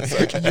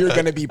it. You're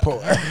gonna be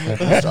poor.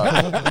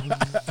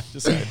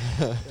 Just saying.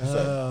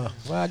 Well,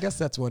 I guess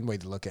that's one way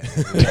to look at it.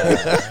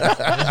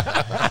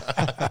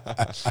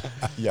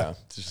 Yeah,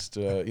 just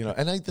you know,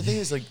 and the thing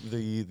is, like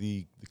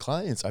the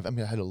clients. I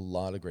had a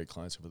lot of great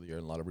clients over the year,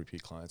 and a lot of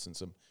repeat clients, and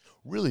some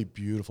really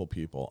beautiful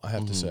people. I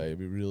have to say, it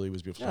really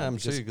was beautiful. Yeah, I'm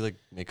sure you could like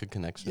make good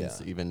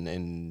connections, even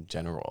in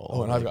general.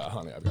 Oh, and I've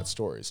got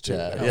stories too.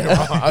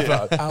 Yeah.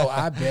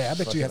 I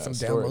bet you had some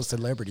down low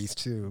celebrities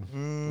too.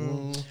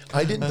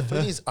 I didn't. The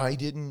funny is, I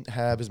didn't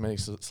have as many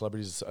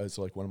celebrities as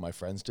like one of my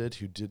friends did,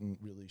 who didn't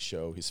really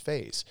show his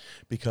face,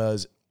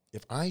 because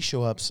if I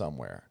show up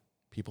somewhere,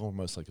 people are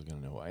most likely going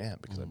to know who I am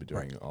because I've been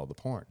doing all the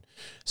porn.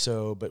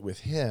 So, but with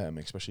him,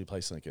 especially a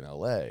place like in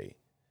LA,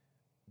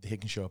 he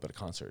can show up at a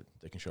concert.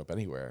 They can show up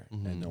anywhere,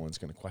 and no one's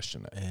going to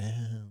question it.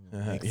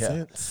 Makes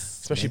sense.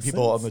 Especially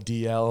people on the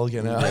DL,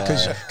 you know,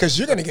 because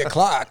you're going to get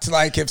clocked.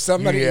 Like if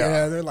somebody,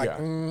 they're like,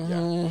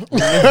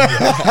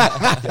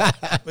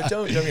 But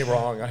don't get me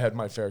wrong. I had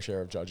my fair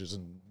share of judges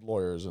and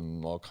lawyers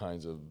and all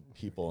kinds of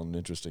people in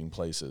interesting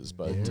places.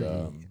 But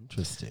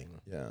interesting.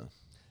 Yeah.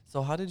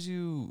 So how did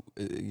you?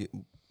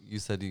 You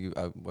said you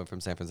went from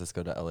San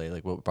Francisco to LA.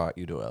 Like, what brought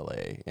you to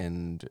LA,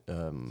 and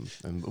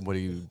what do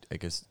you? I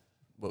guess.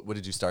 What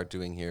did you start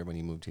doing here when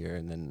you moved here?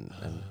 And then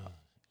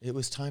it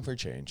was time for a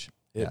change.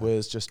 It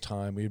was just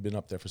time. We had been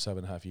up there for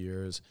 7.5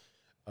 years.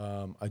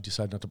 I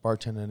decided not to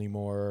bartend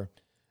anymore.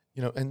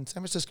 You know, and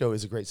San Francisco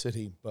is a great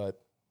city,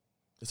 but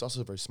it's also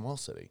a very small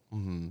city.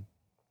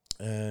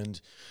 And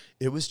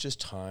it was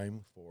just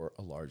time for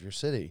a larger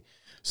city.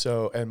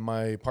 So, and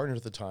my partner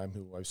at the time,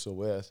 who I was still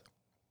with,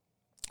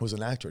 was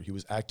an actor. He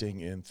was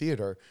acting in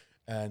theater,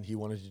 and he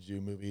wanted to do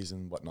movies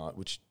and whatnot,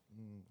 which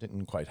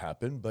didn't quite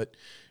happen, but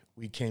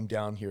we came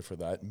down here for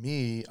that.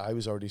 I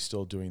was already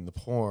still doing the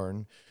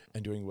porn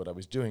and doing what I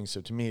was doing.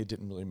 So to me, it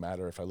didn't really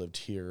matter if I lived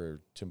here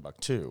or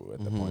Timbuktu at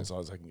the point, as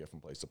long as I can get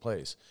from place to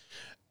place.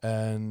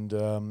 And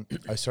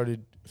I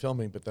started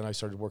filming, but then I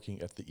started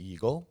working at the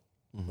Eagle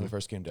when I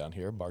first came down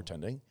here,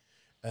 bartending.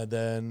 And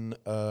then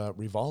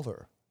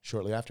Revolver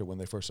shortly after when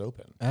they first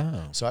opened.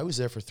 Oh. So I was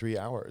there for 3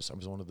 hours. I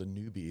was one of the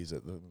newbies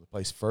at the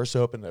place first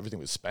opened. Everything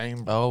was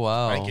Spain. Oh,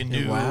 wow.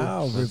 New.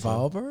 Wow,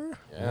 Revolver?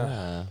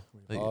 Yeah.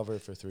 Revolver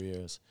for 3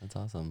 years. That's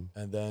awesome.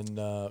 And then,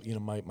 you know,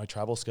 my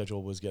travel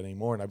schedule was getting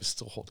more, and I was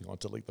still holding on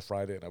to like the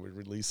Friday, and I would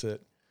release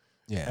it.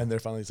 Yeah. And they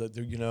finally said,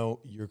 you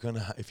know, you're going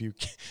to, I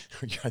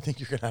think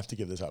you're going to have to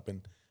give this up.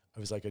 And I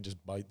was like, I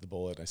just bite the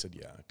bullet. And I said,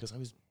 yeah, because I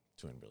was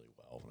doing really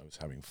well, and I was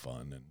having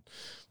fun, and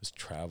was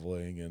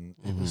traveling, and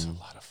it was a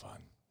lot of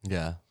fun.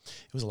 Yeah.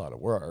 It was a lot of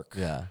work.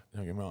 Yeah.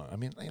 Don't get me wrong. I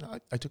mean, you know,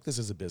 I took this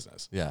as a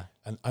business. Yeah.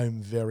 And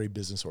I'm very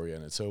business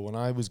oriented. So when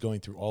I was going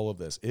through all of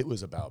this, it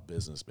was about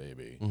business,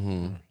 baby.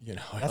 You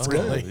know, that's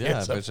really good.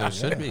 Yeah, but it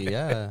should be.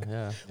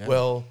 Yeah.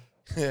 Well,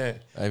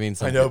 I mean,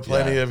 I know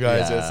plenty of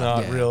guys. Yeah. It's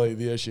not really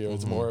the issue.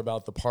 It's more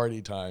about the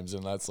party times,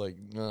 and that's like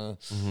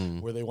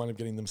where they wind up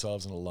getting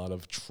themselves in a lot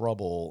of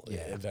trouble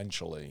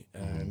eventually.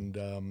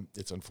 And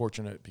it's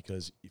unfortunate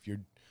because if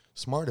you're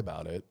smart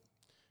about it,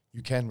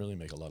 you can really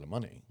make a lot of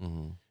money.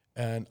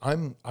 And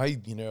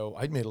I'd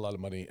made a lot of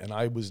money, and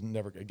I was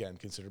never, again,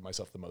 considered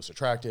myself the most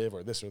attractive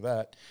or this or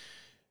that,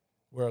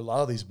 where a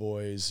lot of these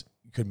boys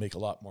could make a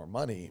lot more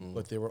money,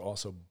 but they were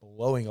also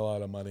blowing a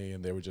lot of money,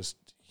 and they were just,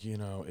 you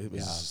know, it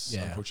was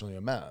unfortunately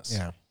a mess.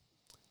 Yeah.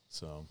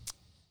 So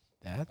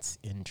that's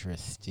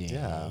interesting.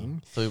 Yeah.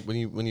 So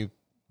when you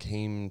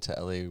came to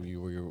LA,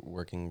 you were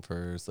working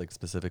for like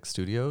specific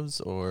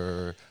studios,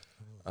 or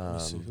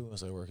who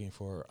was I working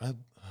for? I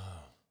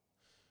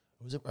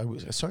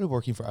started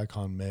working for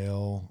Icon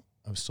Mail.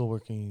 I was still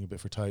working a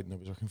bit for Titan. I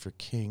was working for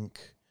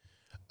Kink.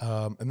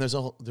 And there's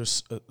a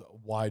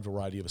wide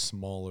variety of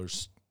smaller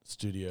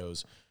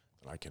studios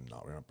that I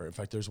cannot remember. In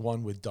fact, there's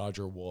one with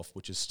Dodger Wolf,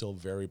 which is still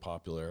very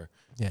popular.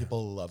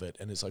 People love it.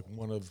 And it's like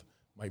one of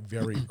my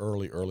very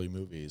early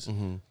movies.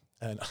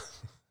 And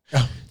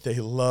They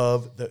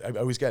love that. I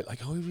always get like,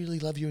 oh, we really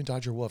love you in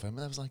Dodger Wolf. I mean,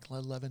 that was like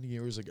 11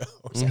 years ago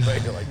or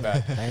something like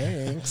that.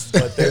 Thanks.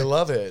 But they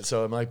love it.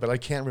 So I'm like, but I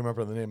can't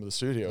remember the name of the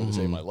studio to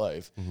save my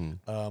life.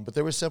 But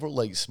there were several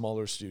like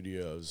smaller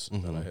studios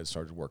that I had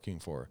started working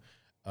for.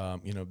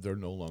 They're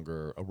no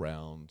longer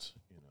around.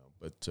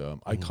 But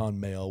Icon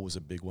Mail was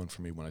a big one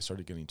for me when I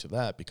started getting to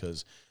that,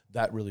 because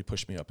that really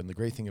pushed me up. And the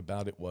great thing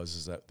about it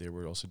is that they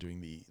were also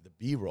doing the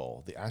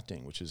B-roll, the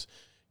acting, which is,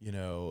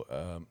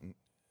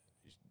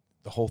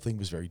 the whole thing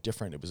was very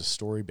different. It was a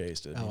story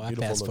based,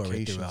 beautiful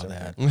locations.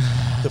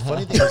 The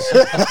funny thing is,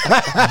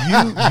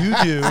 you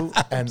do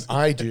and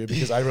I do,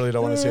 because I really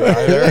don't want to see it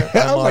either.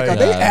 I'm like, are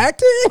they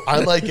acting?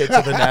 I like get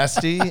to the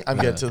nasty.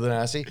 Get to the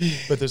nasty.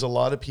 But there's a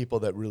lot of people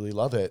that really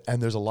love it, and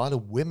there's a lot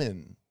of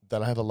women.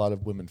 That I have a lot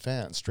of women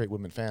fans, straight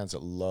women fans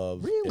that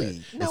love.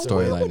 Really? It. Now,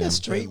 why would a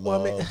straight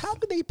woman? How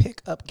do they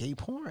pick up gay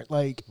porn?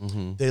 Like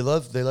they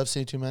love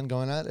seeing two men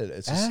going at it.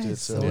 It's just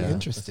it's so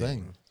interesting.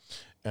 Thing.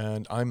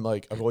 And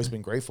I've always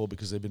been grateful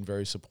because they've been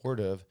very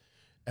supportive,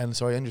 and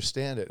so I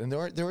understand it. And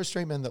there are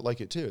straight men that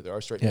like it too. There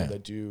are straight men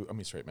that do. I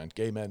mean, straight men,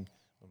 gay men.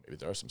 Well, maybe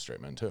there are some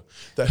straight men too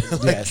that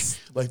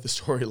like the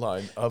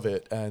storyline of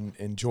it and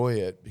enjoy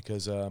it,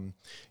 because.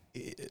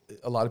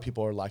 A lot of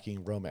people are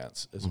lacking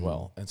romance as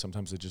well, and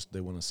sometimes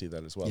they want to see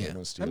that as well. Yeah.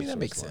 I mean, that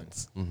makes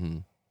sense.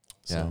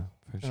 So,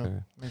 for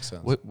sure. Makes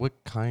sense.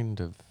 What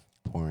kind of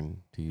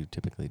porn do you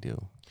typically do,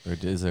 or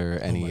is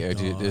there any?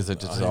 Is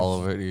it just all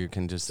over? You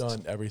can just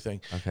done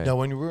everything. Okay. Now,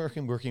 when you're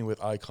working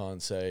with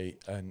Icon, say,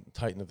 and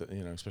Titan,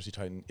 especially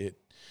Titan,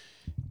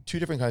 two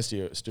different kinds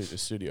of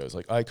studios.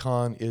 Like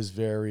Icon is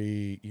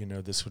very,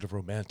 this sort of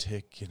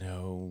romantic,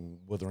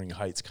 Wuthering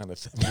Heights kind of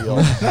deal.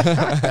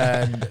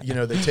 And,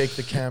 they take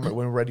the camera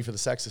when we're ready for the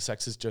sex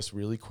is just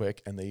really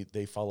quick, and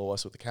they follow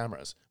us with the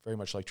cameras, very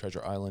much like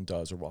Treasure Island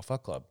does or Raw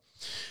Fuck Club.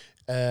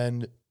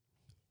 And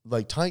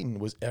like Titan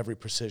was every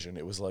precision.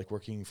 It was like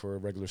working for a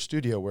regular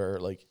studio where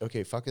like,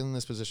 okay, fuck in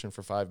this position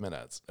for 5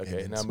 minutes.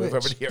 Okay, now move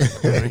over to here,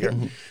 over here.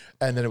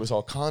 And then it was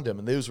all condom,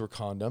 and those were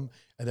condom.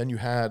 And then you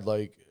had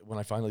like, when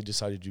I finally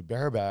decided to do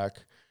bareback,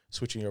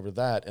 switching over to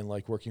that and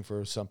like working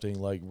for something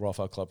like Raw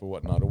Fuck Club or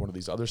whatnot, or one of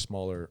these other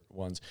smaller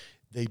ones,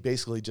 they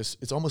basically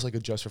it's almost like a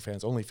just for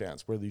fans, only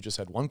fans, where you just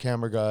had one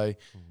camera guy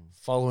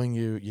following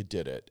you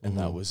did it, and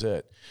that was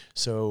it.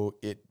 So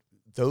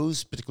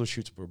those particular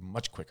shoots were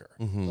much quicker,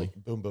 like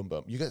boom, boom,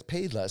 boom. You got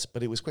paid less,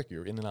 but it was quicker.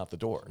 You're in and out the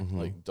door,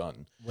 like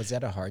done. Was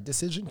that a hard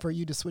decision for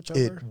you to switch over?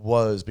 It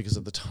was, because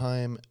at the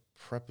time,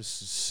 prep was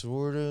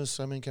sort of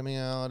something coming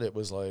out. It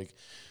was like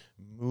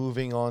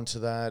moving on to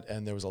that,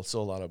 and there was also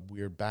a lot of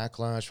weird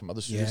backlash from other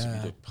studios. If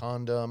you did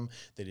condom,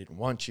 they didn't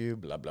want you,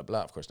 blah, blah,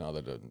 blah. Of course, now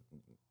that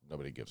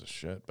nobody gives a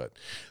shit. But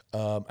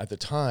at the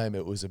time,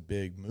 it was a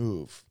big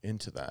move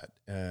into that.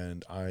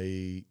 And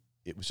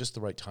it was just the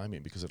right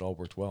timing, because it all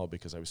worked well,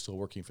 because I was still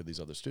working for these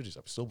other studios.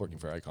 I was still working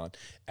for Icon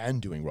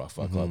and doing Raw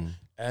Fuck Club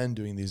and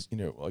doing these,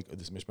 like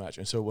this mismatch.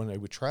 And so when I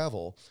would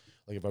travel,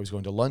 like if I was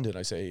going to London,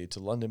 I say to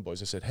London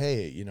boys, I said,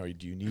 hey,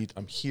 do you need,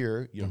 I'm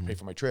here, pay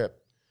for my trip.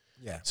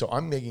 Yeah. So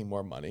I'm making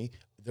more money.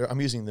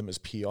 I'm using them as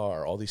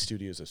PR, all these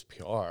studios as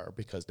PR,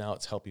 because now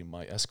it's helping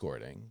my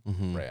escorting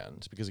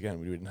brand. Because again,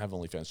 we didn't have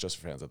OnlyFans, Just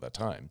for Fans at that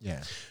time.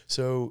 Yeah.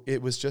 So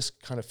it was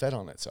just kind of fed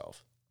on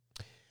itself.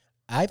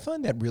 I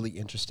find that really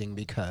interesting,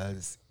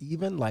 because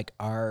even like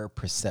our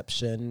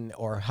perception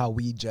or how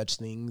we judge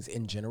things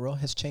in general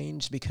has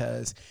changed.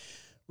 Because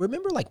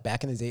remember, like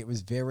back in the day, it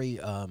was very,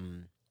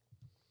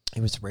 it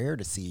was rare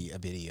to see a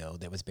video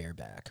that was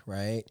bareback,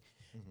 right?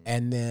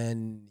 And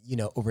then,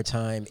 over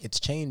time it's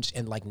changed.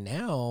 And like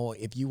now,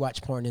 if you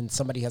watch porn and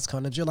somebody has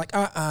condoms, you're like,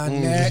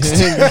 next.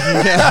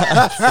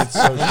 It's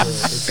so true.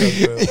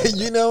 It's so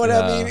true. You know what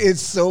I mean?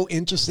 It's so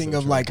interesting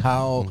of like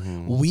how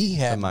we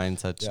have the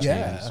mindset's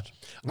changed.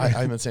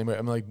 I'm the same way.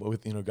 I'm like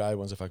with guy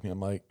ones that fuck me. I'm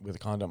like with a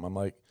condom. I'm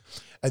like,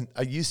 and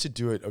I used to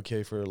do it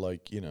okay for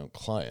like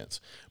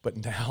clients, but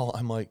now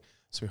I'm like,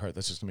 sweetheart,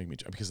 that's just gonna make me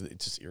because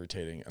it's just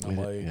irritating. And I'm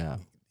like,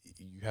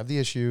 you have the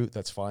issue.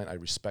 That's fine. I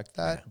respect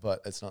that, but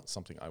it's not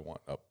something I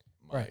want up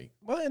my. Right.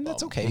 Well, and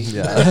that's okay.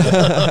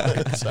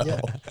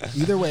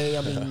 Either way,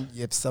 I mean,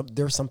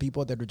 there are some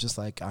people that are just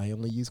like, I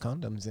only use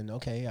condoms, and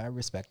okay, I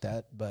respect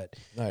that. But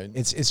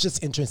it's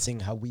just interesting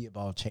how we have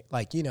all changed,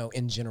 like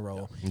in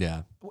general.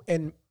 Yeah.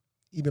 And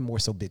even more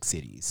so big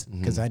cities,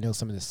 because I know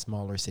some of the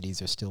smaller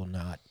cities are still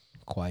not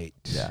quite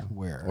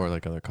where. Or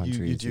like other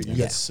countries. You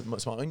get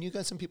small, and you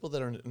got some people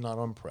that are not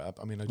on prep.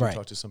 I mean, I do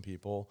talk to some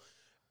people,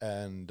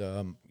 and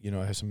I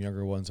have some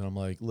younger ones, and I'm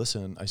like,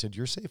 listen, I said,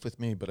 you're safe with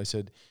me, but I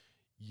said,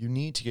 you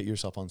need to get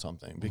yourself on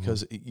something,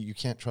 because you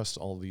can't trust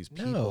all these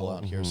people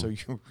out here. So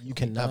you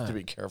have to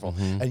be careful.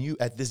 And you,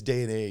 at this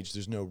day and age,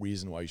 there's no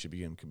reason why you should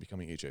be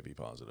becoming HIV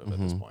positive at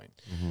this point.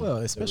 Well,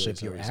 especially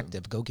if you're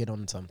active, go get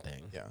on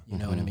something. Yeah. You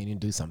know what I mean? And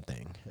do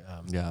something.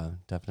 Yeah,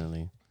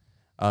 definitely.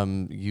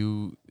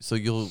 You're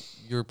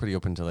pretty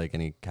open to like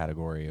any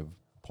category of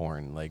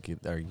porn? Like,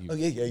 are you? Oh,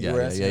 yeah. You Yeah,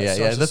 were yeah, asking yeah, us.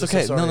 yeah. So That's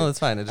okay. sorry. No, that's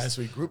fine. As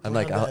we group I'm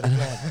like, around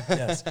that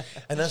again. Yes.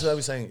 And that's what I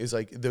was saying is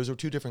like, those are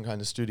two different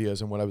kinds of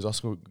studios. And when I was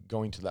also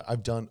going to that,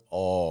 I've done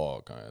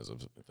all kinds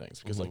of things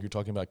because like you're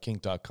talking about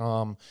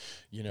kink.com,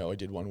 you know, I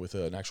did one with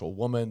an actual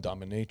woman,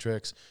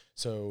 dominatrix.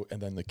 So,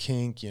 and then the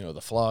kink, you know,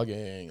 the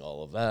flogging,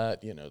 all of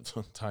that, you know,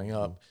 tying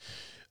up.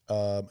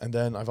 And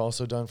then I've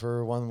also done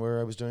for one where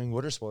I was doing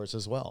water sports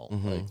as well,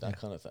 like that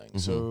kind of thing.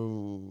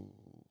 So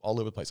all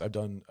over the place. I've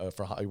done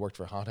I worked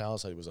for Hot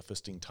House. I was a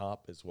fisting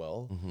top as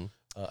well.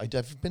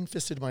 I've been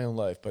fisted in my own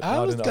life, but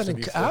not enough to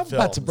be I'm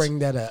about to bring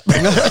that up.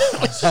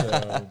 So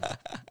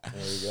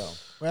there you go.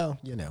 Well,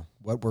 you know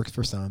what works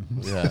for some.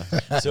 Yeah.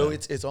 So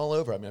it's all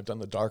over. I mean, I've done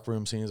the dark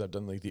room scenes. I've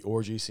done like the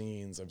orgy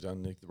scenes. I've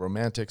done like the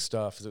romantic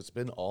stuff. So it's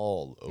been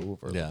all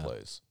over the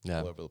place.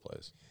 Yeah. All over the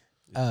place.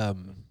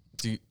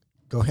 Do you,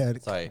 Go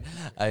ahead. sorry,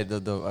 I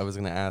was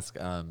gonna ask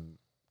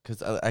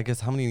because I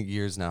guess how many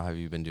years now have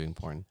you been doing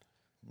porn?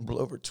 Well,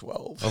 over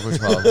 12. Over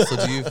 12.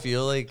 So do you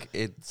feel like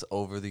it's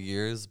over the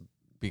years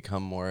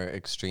become more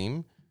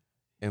extreme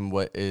in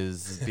what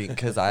is being,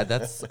 because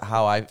that's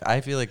how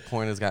I feel like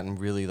porn has gotten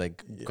really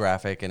like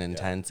graphic and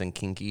intense and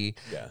kinky,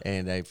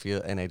 and I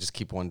just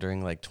keep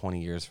wondering like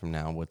 20 years from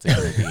now what's it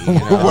gonna be, you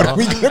know? What are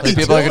we gonna be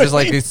people are doing? just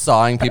like be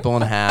sawing people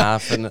in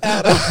half, and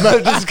I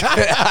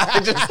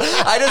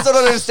just don't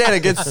understand.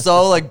 It gets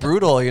so like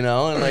brutal, you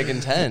know, and like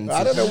intense.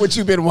 I don't know what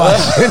you've been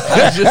watching.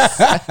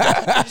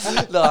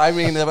 No, I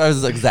mean I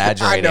was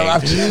exaggerating. I know.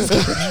 I'm just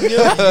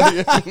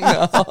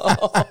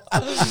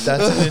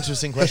That's an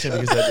interesting question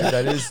because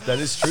that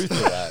is truth to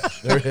that.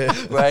 There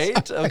is.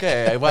 Right?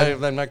 Okay.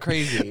 I'm not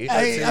crazy.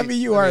 I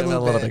mean, you are a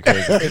little bit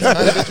crazy. It's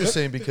kind of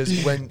interesting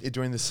because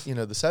during this, you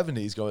know, the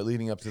 70s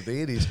leading up to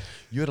the 80s,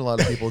 you had a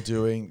lot of people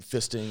doing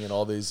fisting and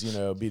all these, you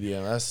know,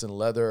 BDMS and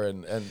leather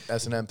and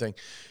S&M thing.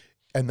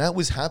 And that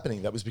was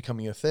happening. That was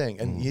becoming a thing.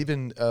 And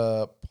even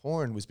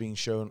porn was being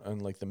shown on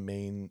like the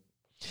main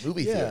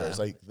movie theaters,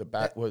 like the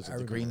back was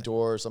the Green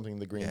Door or something.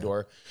 The Green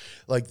Door,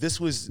 like this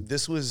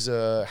was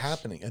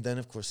happening. And then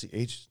of course the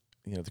AIDS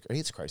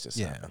crisis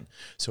happened.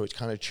 So it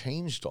kind of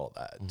changed all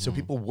that. So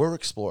people were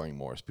exploring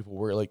more. So people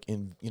were like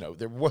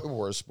there were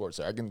water sports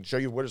there. I can show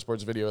you a water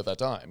sports video at that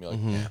time. You're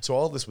like, so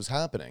all this was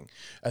happening.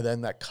 And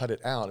then that cut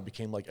it out. It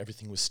became like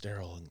everything was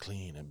sterile and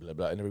clean and blah,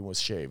 blah, and everyone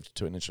was shaved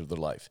to an inch of their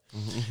life.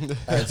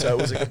 And so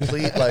it was a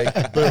complete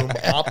like boom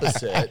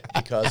opposite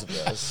because of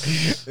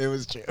this. It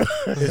was true.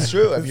 It's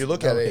true. If you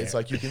look at it, it's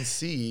like you can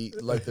see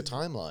like the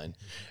timeline.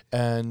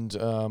 And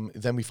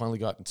then we finally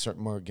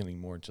getting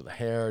more into the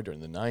hair during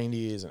the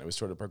 90s, and it was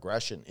sort of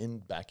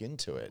progression back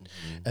into it.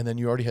 And then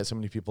you already had so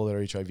many people that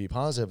are HIV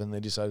positive, and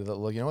they decided that,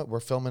 well, you know what, we're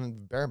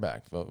filming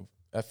bareback. Well,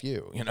 F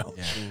you, you know?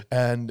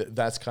 And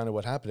that's kind of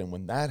what happened. And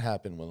when that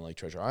happened, when like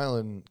Treasure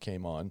Island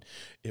came on,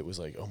 it was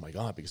like, oh my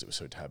God, because it was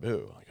so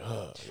taboo. Like,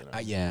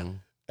 you know?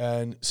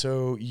 And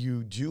so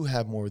you do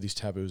have more of these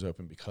taboos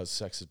open because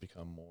sex has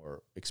become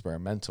more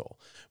experimental.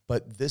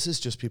 But this is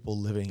just people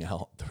living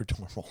out their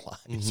normal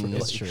lives. Really.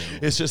 It's true.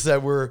 It's just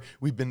that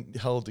we've been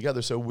held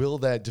together. So will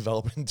that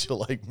develop into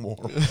like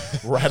more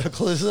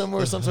radicalism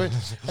or some sort?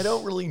 I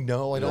don't really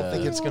know. I don't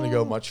think it's going to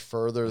go much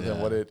further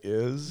than what it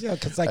is. Yeah,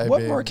 because like,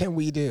 what more can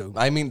we do?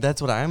 I mean,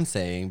 that's what I'm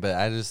saying, but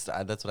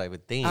that's what I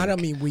would think. I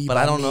don't mean we, but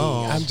I don't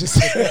know. I'm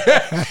just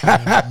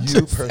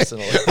you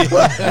personally.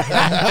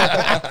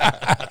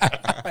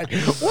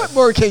 What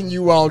more can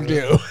you all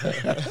do?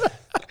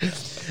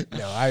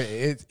 No,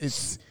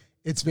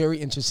 it's very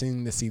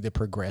interesting to see the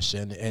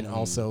progression, and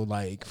also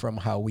like from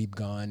how we've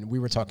gone. We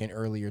were talking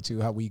earlier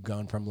too, how we've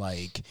gone from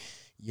like,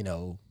 you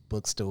know,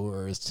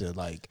 bookstores to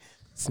like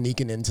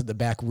sneaking into the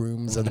back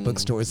rooms of the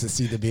bookstores to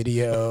see the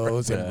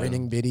videos and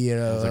renting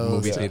videos, like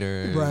movie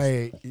theaters,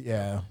 right?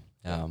 Yeah.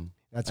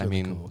 That's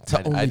really cool. To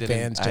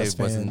OnlyFans, just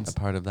I wasn't fans. a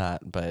part of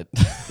that, but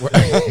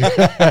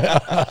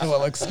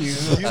Well,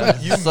 excuse me.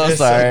 I'm so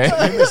sorry.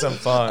 You miss some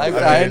fun.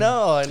 I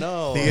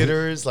know.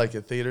 Theaters, like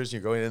at theaters,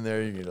 you're going in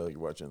there, you know, you're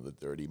watching the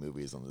dirty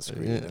movies on the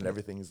screen, and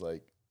everything's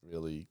like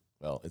really,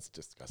 well, it's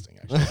disgusting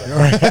actually.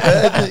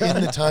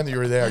 In the time that you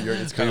were there,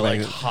 it's kind of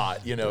like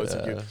hot, you know. It's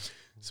like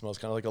it smells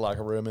kind of like a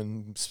locker room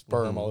and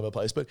sperm all over the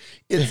place, but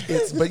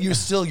but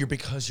you're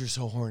because you're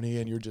so horny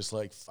and you're just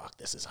like, fuck,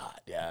 this is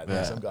hot. Yeah. And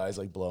there's some guys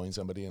like blowing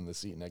somebody in the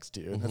seat next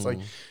to you. And it's like,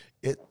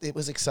 it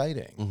was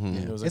exciting.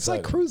 It's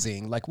like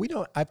cruising. Like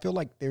I feel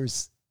like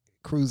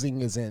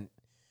cruising isn't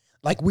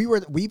like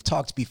we've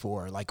talked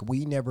before. Like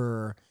we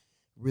never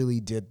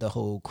really did the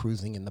whole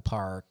cruising in the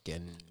park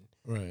and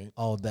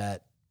all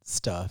that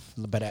stuff,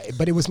 but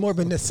it was more of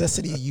a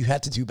necessity you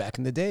had to do back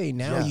in the day.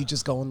 Now you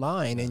just go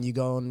online and you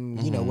go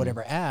on, you know,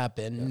 whatever app,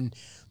 and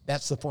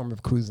that's the form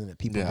of cruising that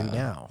people do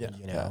now.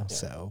 You know,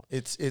 so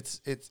it's.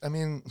 I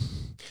mean,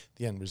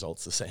 the end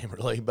result's the same,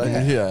 really.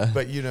 But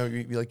but you know,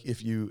 like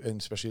if you, and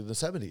especially in the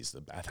 70s,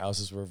 the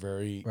bathhouses were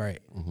very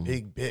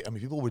big. I mean,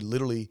 people would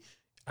literally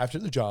after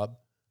the job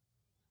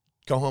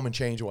go home and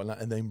change and whatnot,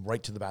 and then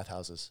right to the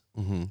bathhouses,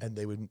 and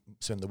they would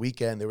spend the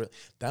weekend.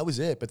 That was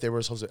it. But there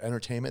was also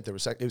entertainment. There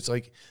was it was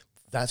like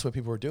that's what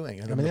people were doing.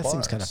 And I mean, that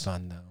seems kind of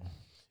fun though.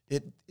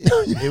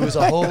 it was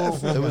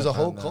a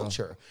whole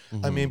culture.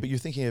 I mean, but you're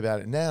thinking about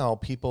it now,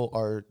 people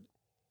are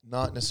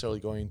not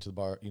necessarily going to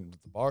the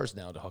bars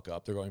now to hook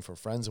up. They're going for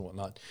friends and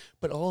whatnot.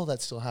 But all of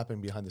that's still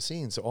happening behind the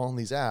scenes. So all in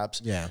these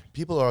apps,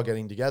 people are all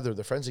getting together.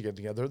 Their friends are getting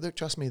together.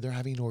 Trust me, they're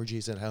having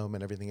orgies at home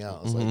and everything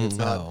else. Like it's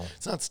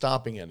not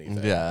stopping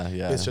anything. Yeah.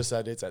 It's just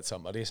that it's at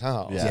somebody's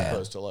house as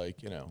opposed to like,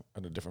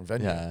 at a different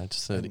venue. Yeah,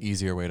 just an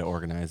easier way to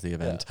organize the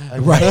event. Yeah.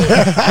 Right.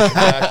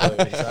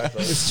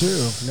 Exactly. It's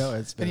true. No,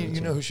 it's very And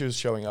you true. know who she was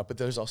showing up, but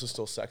there's also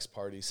still sex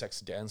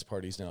dance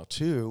parties now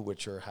too,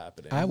 which are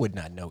happening. I would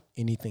not know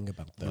anything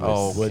about those.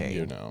 Oh, Wouldn't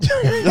you know?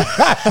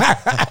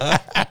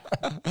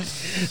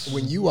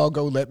 When you all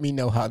go, let me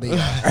know how they are.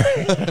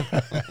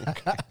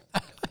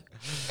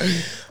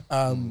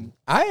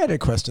 I had a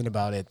question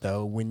about it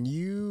though. When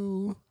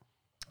you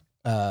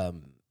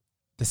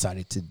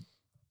decided to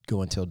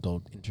go into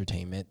adult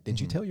entertainment, did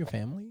you tell your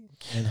family,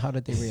 and how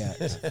did they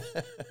react?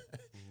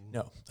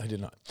 No, I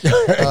did not.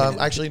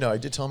 Actually, no, I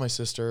did tell my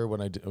sister when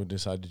I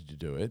decided to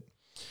do it.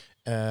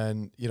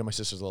 And, my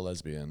sister's a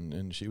lesbian,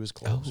 and she was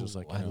close. She was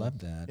like, I love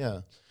that.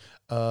 Yeah.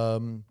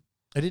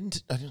 I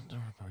didn't know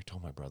if I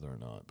told my brother or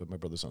not, but my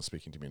brother's not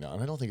speaking to me now.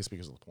 And I don't think it's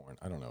because of the porn.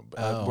 I don't know.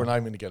 But we're not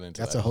even going to get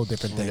into That's that. a whole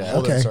different thing. Yeah,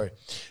 Okay. Sorry.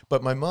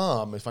 But my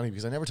mom, it's funny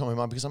because I never told my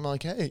mom because I'm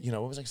like, hey,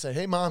 what was I going to say?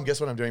 Hey, Mom, guess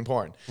what? I'm doing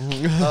porn.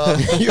 Here's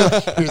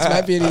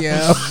my video.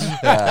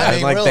 Yeah,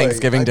 mean, like really,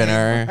 Thanksgiving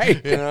dinner.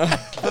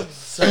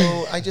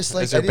 So I just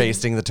like. As you're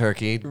basting the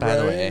turkey, by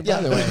the way.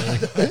 By the way,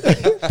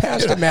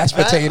 pass the mashed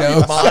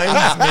potatoes.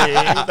 Reminds me.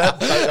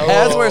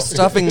 As we're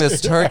stuffing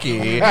this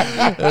turkey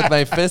with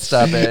my fist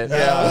up it,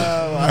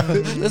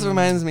 this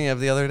reminds me of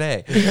the other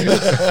day.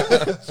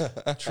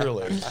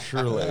 Truly,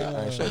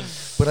 actually.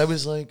 But I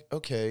was like,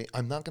 okay,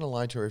 I'm not going to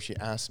lie to her if she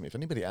asks me. If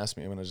anybody asks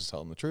me, I'm going to just tell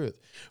them the truth.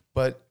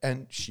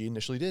 And she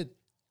initially did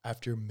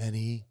after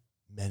many,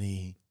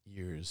 many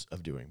years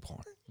of doing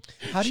porn.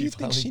 How do you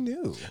think she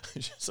knew?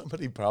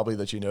 Somebody probably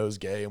that she knows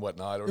gay and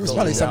whatnot. Or It was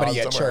probably somebody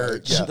at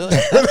church. Yeah.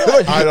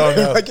 I don't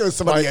know. Like it was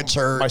somebody at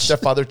church. My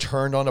stepfather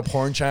turned on a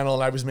porn channel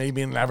and I was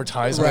maybe in an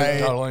advertisement. Right.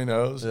 God only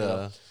knows.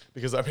 Yeah.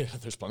 Because I mean,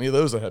 there's plenty of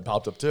those that had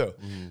popped up too.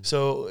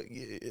 So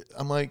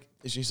I'm like,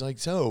 she's like,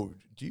 so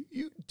do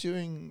you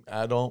doing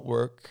adult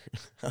work?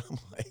 I'm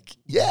like,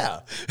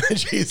 yeah. And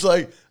she's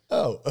like,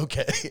 oh,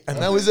 okay. And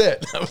that was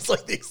it. That was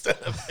like the extent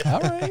of it.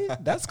 All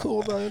right, that's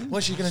cool, then.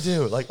 What's she gonna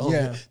do? Like,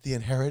 the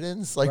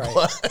inheritance? Like Right.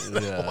 what?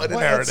 Yeah. What Well,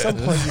 inheritance? at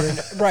some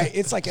point right.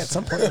 It's like at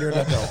some point you're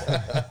an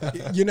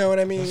adult. You know what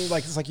I mean?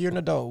 Like it's like you're an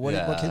adult. What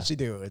can she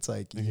do? It's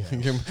like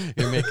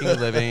You're making a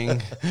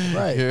living.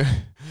 Right.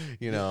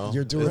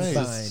 You're doing Right.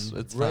 fine.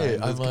 It's Right.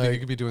 fine. I'm You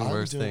could be doing I'm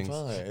worse doing things.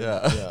 fine.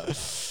 Yeah.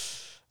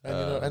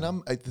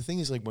 And the thing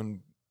is, like,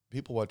 when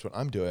people watch what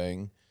I'm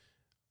doing,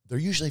 they're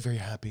usually very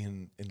happy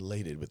and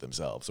elated with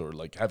themselves, or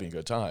like having a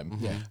good time.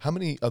 Yeah. How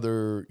many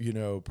other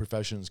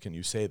professions can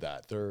you say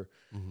that? There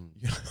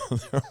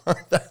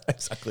aren't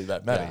exactly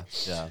that many.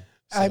 Yeah.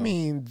 I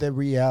mean, the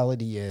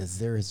reality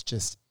is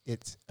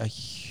it's a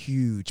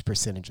huge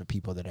percentage of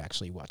people that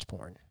actually watch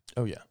porn.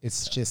 Oh yeah.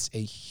 It's just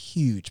a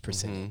huge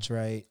percentage,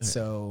 right? Yeah.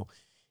 So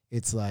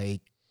it's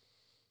like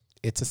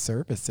it's a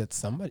service that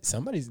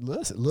somebody's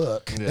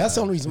look. Yeah, That's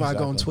the only reason why I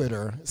go on exactly.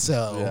 Twitter.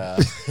 So Yeah.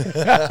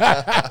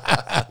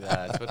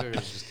 Yeah. Twitter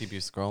just keep you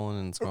scrolling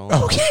and scrolling.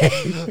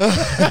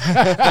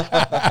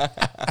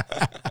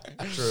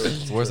 True.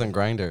 It's worse than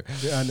Grindr.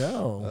 yeah, I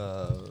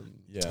know.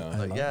 Yeah.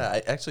 But yeah,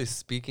 actually,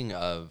 speaking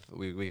of,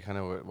 we kind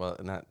of, well,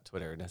 not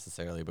Twitter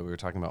necessarily, but we were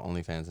talking about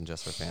OnlyFans and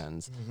Just for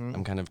Fans.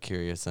 I'm kind of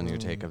curious on your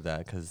take of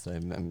that, because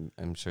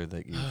I'm sure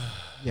that you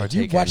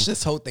You've watched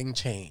this whole thing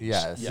change.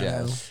 Yes, you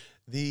yes. know?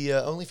 The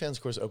OnlyFans,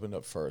 of course, opened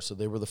up first, so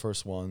they were the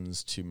first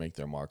ones to make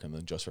their mark, and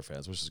then Just for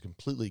Fans, which is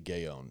completely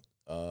gay owned.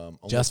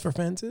 Just for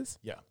Fans is?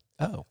 Yeah.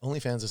 Oh.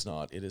 OnlyFans is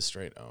not. It is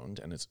straight owned,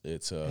 and it's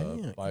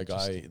by a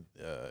guy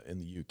in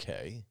the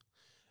UK.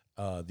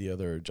 The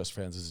other Just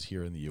for Fans is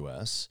here in the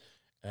US.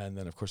 And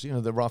then, of course,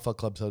 the Raw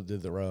Clubs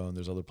did their own.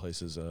 There's other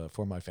places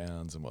for my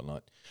fans and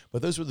whatnot.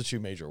 But those were the two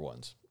major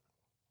ones.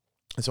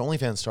 And so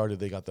OnlyFans started,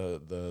 they got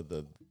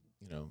the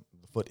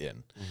foot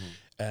in.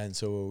 And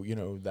so,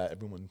 that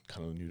everyone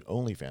kind of knew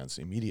OnlyFans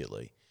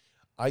immediately.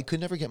 I could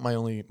never get my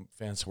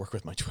OnlyFans to work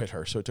with my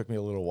Twitter, so it took me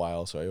a little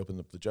while. So I opened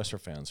up the Just for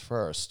Fans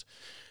first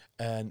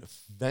and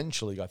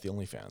eventually got the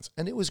OnlyFans.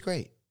 And it was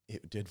great.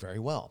 It did very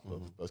well.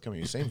 Both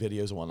coming, same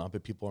videos and whatnot,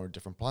 but people are on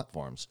different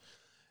platforms.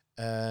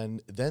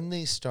 And then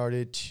they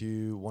started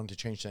to want to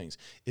change things.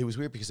 It was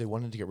weird because they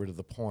wanted to get rid of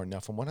the porn.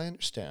 Now, from what I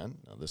understand,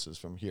 now this is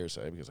from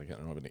hearsay because I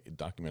don't have any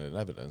documented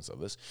evidence of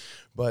this,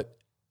 but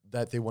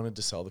that they wanted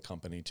to sell the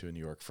company to a New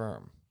York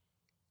firm,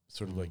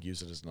 sort of like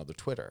use it as another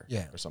Twitter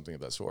or something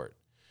of that sort,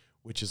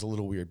 which is a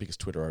little weird because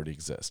Twitter already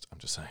exists. I'm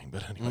just saying.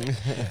 But anyway,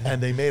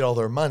 and they made all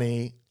their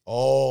money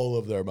all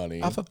of their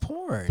money off of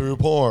porn. through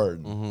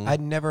porn. Mm-hmm. I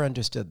never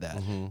understood that.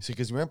 See,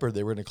 because remember,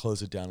 they were going to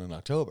close it down in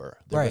October.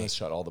 They were going to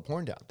shut all the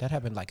porn down. That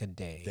happened like a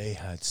day. They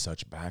had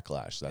such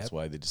backlash. That's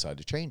why they decided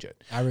to change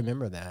it. I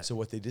remember that. So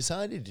what they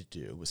decided to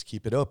do was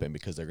keep it open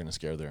because they're going to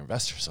scare their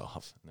investors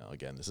off. Now,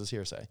 again, this is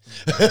hearsay.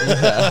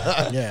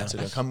 Yeah. So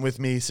don't come with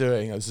me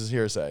saying this is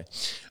hearsay.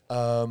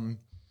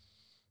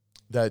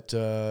 They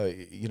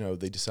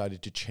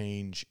decided to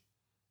change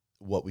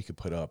what we could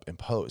put up and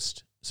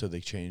post. So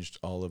they changed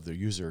all of their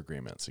user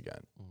agreements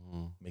again,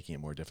 making it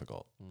more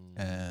difficult.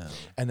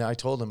 And I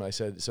told them, I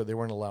said, so they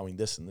weren't allowing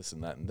this and this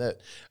and that and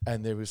that.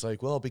 And they was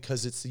like, well,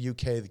 because it's the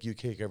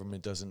UK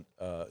government doesn't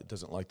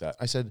like that.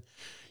 I said,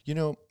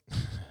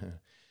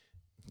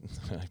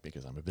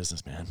 because I'm a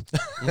businessman.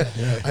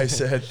 I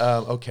said,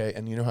 okay,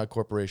 and you know how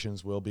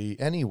corporations will be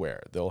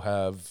anywhere. They'll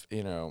have,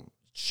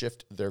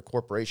 shift their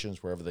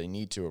corporations wherever they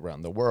need to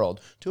around the world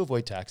to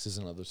avoid taxes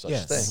and other such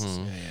things.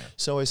 Mm-hmm.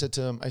 So I said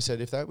to him,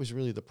 if that was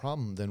really the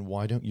problem, then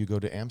why don't you go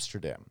to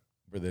Amsterdam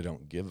where they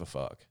don't give a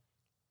fuck?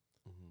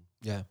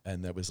 Yeah.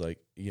 And that was like,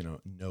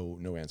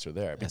 no answer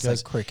there. It's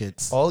Because like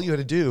crickets. all you had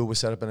to do was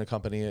set up in a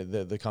company,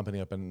 the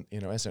company up in,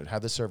 Amsterdam,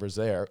 have the servers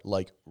there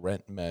like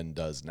RentMen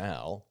does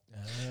now.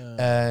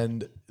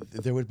 And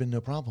there would have been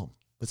no problem.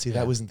 But see,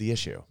 that wasn't the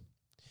issue.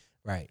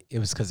 Right. It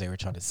was because they were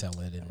trying to sell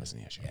it. And That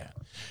wasn't the issue.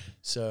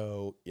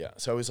 So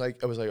I was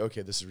like,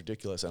 okay, this is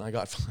ridiculous. And I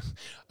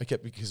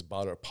kept, because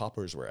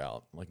poppers were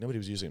out. Like nobody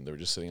was using them. They were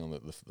just sitting on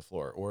the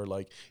floor. Or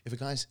like if a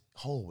guy's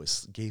hole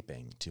was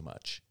gaping too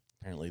much,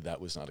 apparently that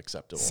was not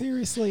acceptable.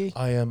 Seriously?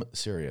 I am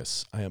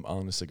serious. I am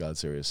honest to God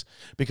serious.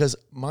 Because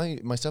my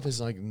stuff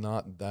is like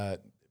not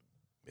that,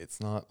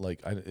 it's not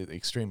like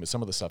extreme as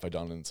some of the stuff I've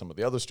done in some of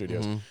the other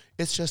studios.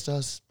 It's just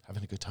us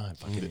having a good time,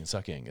 fucking and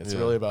sucking. It's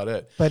really about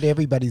it. But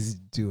everybody's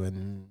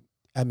doing,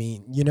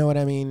 you know what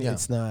I mean? Yeah.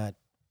 It's not.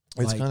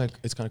 It's kind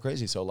of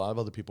crazy. So a lot of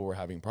other people were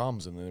having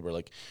problems, and then they were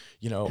like,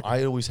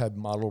 I always had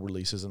model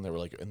releases, and they were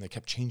like, and they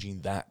kept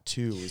changing that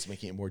too, is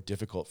making it more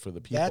difficult for the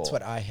people. That's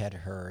what I had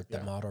heard.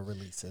 The model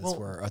releases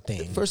were a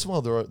thing. First of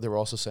all, they were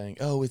also saying,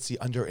 oh, it's the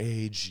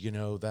underage,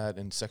 that,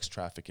 and sex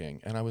trafficking.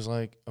 And I was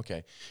like,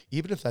 okay,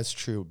 even if that's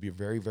true, it would be a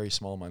very, very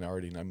small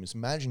minority. And I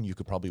imagine you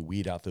could probably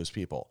weed out those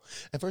people.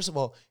 And first of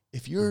all,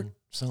 if you're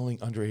selling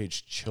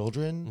underage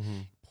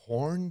children,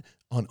 porn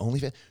on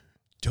OnlyFans,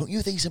 don't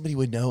you think somebody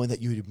would know and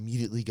that you would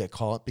immediately get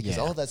caught? Because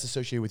all of that's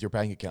associated with your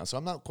bank account. So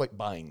I'm not quite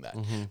buying that.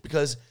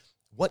 Because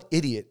what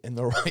idiot in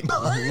the right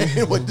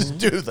mind would just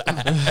do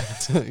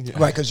that?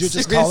 Right, because you're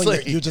just calling,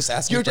 you're just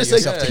asking You're for just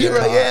yourself like, to here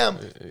get I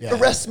caught. am.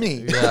 Arrest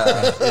me.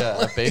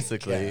 Yeah,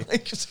 basically.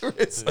 Like,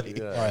 seriously.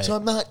 Right. So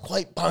I'm not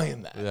quite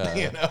buying that,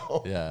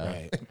 Yeah.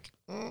 Right.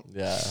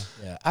 Yeah.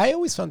 Yeah. I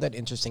always found that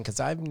interesting because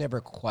I've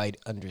never quite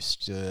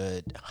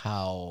understood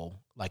how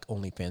like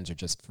OnlyFans or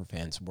just for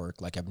fans work.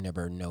 Like I've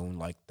never known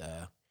like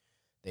the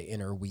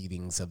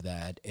interweavings of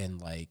that. And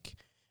like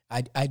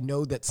I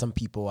know that some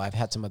people, I've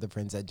had some other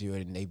friends that do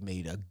it and they've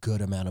made a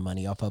good amount of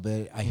money off of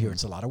it. I hear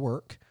it's a lot of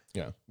work.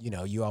 Yeah.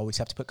 You always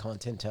have to put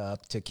content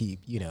up to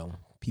keep,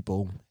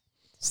 people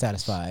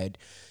satisfied.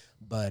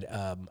 But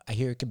I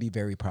hear it can be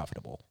very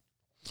profitable.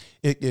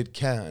 It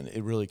can.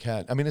 It really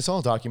can. I mean, it's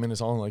all documented.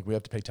 It's all like we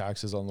have to pay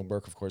taxes on the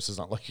work. Of course, it's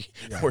not like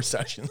we're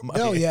stashing the money.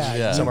 No,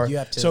 yeah. somewhere. You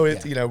have to, so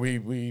it's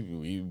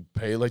we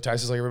pay like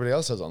taxes like everybody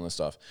else does on this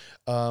stuff.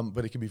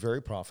 But it can be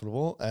very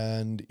profitable,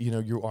 and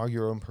you are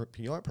your own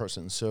PR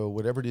person. So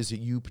whatever it is that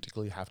you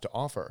particularly have to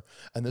offer,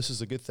 and this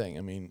is a good thing.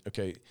 I mean,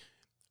 okay.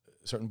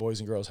 Certain boys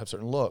and girls have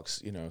certain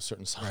looks,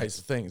 certain size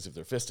of things. If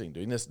they're fisting,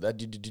 doing this,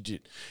 that,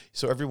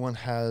 so everyone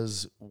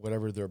has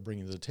whatever they're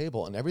bringing to the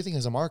table, and everything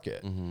has a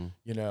market.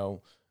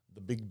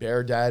 The big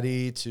bear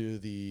daddy to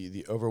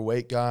the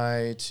overweight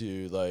guy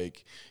to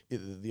like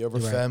the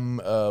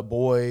overfemme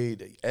boy,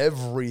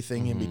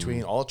 everything in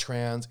between, all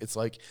trans. It's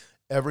like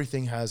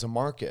everything has a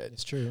market.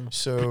 It's true.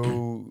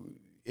 So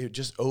it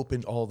just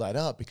opened all that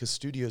up because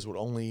studios would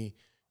only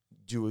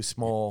do a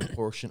small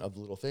portion of the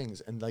little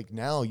things, and like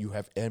now you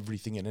have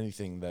everything and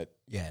anything that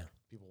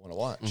people want to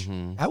watch.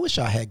 I wish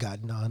I had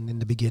gotten on in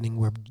the beginning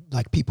where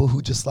like people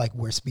who just like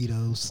wear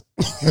Speedos.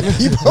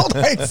 People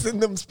like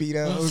send them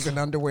Speedos and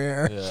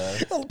underwear.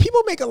 Yeah. Well,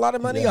 people make a lot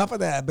of money off of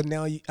that, but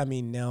now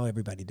now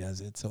everybody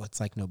does it, so it's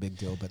like no big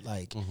deal. But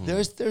like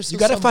there's you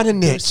got to find a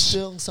niche. There's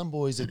still some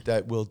boys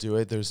that will do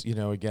it. There's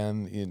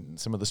again in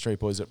some of the straight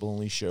boys that will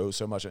only show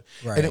so much, and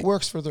it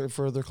works for their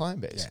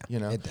client base.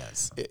 It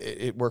does.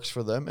 It works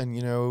for them,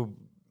 and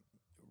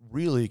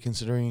really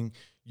considering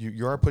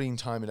you are putting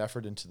time and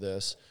effort into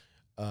this.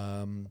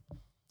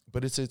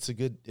 But it's a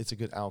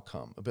good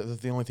outcome.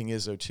 But the only thing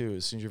is though too,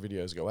 as soon as your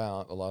videos go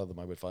out, a lot of them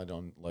I would find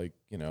on like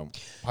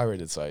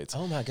pirated sites.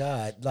 Oh my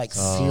God! Like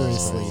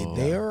seriously,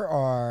 there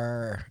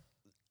are.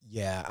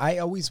 Yeah, I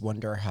always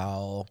wonder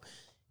how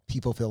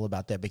people feel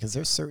about that because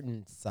there's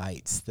certain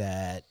sites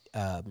that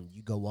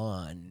you go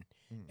on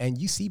and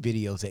you see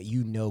videos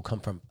that come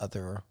from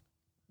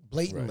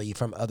blatantly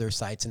from other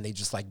sites, and they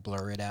just like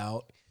blur it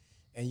out,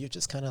 and you're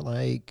just kind of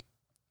like.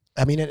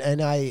 I mean,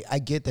 and I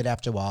get that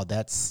after a while,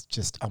 that's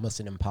just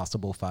almost an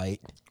impossible fight.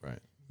 Right.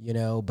 you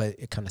know, but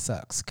it kind of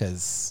sucks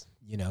because,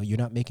 you know, you're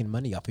not making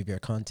money off of your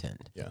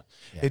content. Yeah.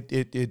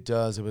 It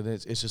does, but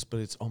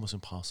it's almost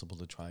impossible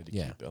to try to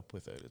keep up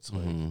with it. It's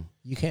like,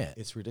 you can't.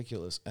 it's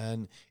ridiculous.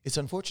 And it's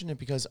unfortunate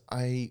because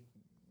I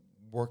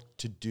work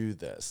to do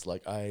this.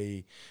 Like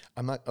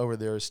I'm not over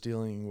there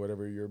stealing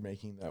whatever you're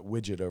making that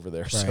widget over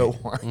there. Right. So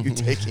why are you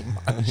taking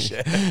my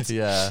shit?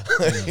 Yeah.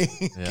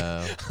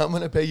 Yeah. I'm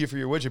going to pay you for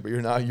your widget, but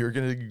you're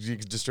going to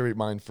distribute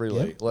mine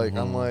freely. Yep. Like,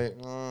 I'm like,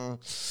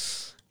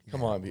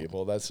 come on,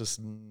 people. That's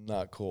just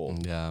not cool.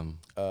 Yeah.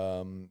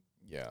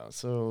 Yeah.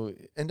 So,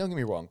 and don't get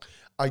me wrong,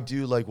 I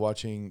do like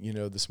watching, you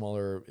know, the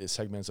smaller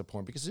segments of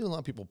porn because a lot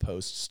of people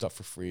post stuff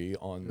for free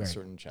on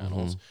certain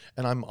channels.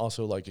 And I'm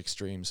also like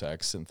extreme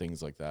sex and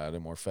things like that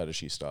and more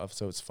fetishy stuff.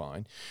 So it's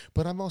fine.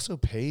 But I'm also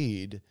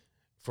paid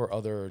for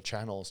other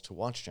channels to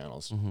watch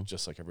channels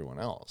just like everyone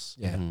else.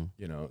 Yeah.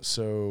 You know,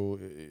 so,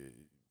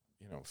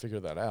 you know, figure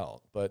that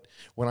out. But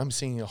when I'm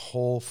seeing a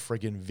whole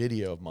friggin'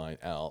 video of mine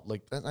out,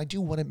 like I do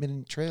 1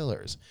 minute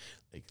trailers.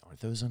 Like, aren't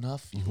those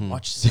enough? You can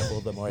watch several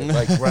of them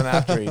like run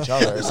after each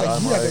other. So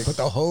I'm like, put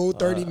the whole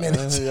 30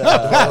 minutes.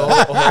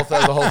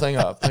 The whole thing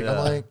up. Like, I'm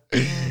like,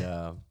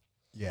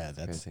 yeah,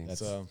 that's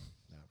not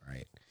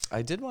right.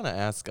 I did want to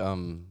ask,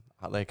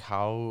 like,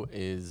 how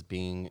is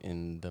being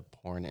in the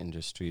porn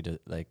industry,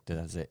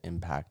 does it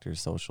impact your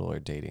social or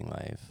dating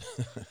life?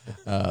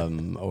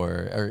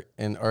 Or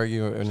are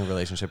you in a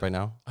relationship right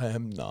now? I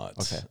am not.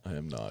 Okay. I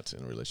am not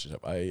in a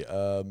relationship.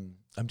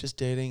 I'm just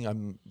dating.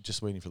 I'm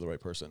just waiting for the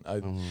right person.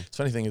 The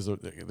funny thing is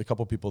the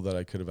couple people that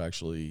I could have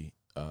actually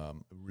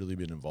really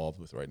been involved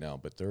with right now,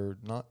 but they're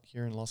not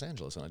here in Los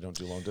Angeles, and I don't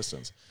do long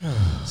distance.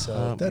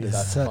 So that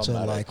is such a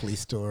likely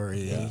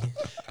story. Yeah.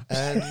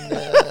 And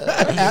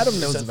Adam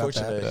knows about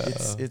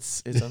that. Yeah.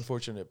 It's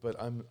unfortunate, but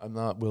I'm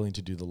not willing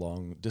to do the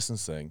long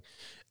distance thing,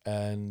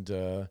 and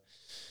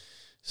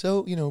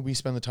so, you know, we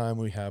spend the time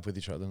we have with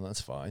each other, and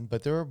that's fine.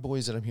 But there are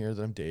boys that I'm here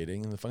that I'm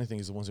dating, and the funny thing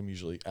is the ones I'm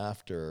usually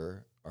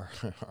after are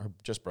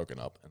just broken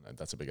up, and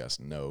that's a big ass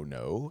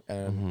no,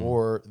 and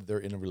or they're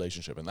in a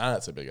relationship, and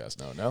that's a big ass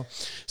no.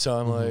 So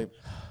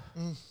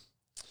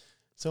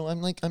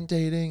I'm like, I'm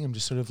dating. I'm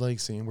just sort of like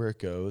seeing where it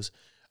goes.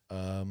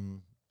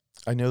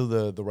 I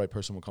know the right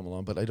person will come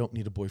along, but I don't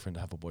need a boyfriend to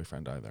have a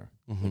boyfriend either.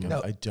 Like,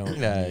 No. I don't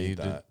need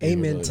that.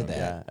 Amen really to don't. that.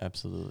 Yeah,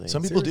 absolutely.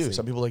 Some people do.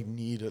 Some people like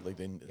need it. Like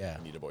they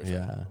need a boyfriend.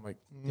 Yeah. I'm like,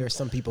 There are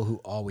some people who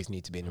always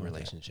need to be in a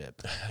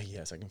relationship.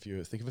 yes, I can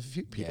think of a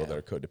few people that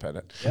are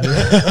codependent.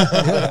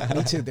 Yep.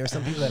 Me too. There are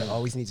some people that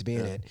always need to be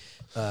in it.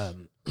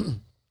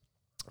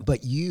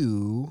 But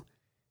you,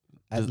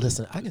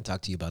 listen, I can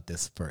talk to you about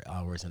this for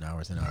hours and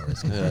hours and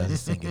hours. I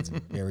just think it's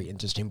very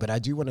interesting. But I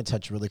do want to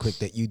touch really quick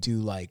that you do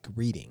like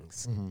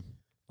readings.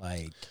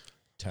 Like,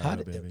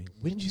 Tarot, baby.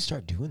 When did you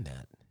start doing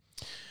that?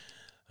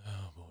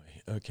 Oh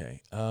boy.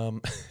 Okay.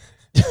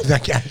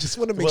 Like, I just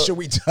want to make sure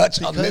we touch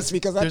on this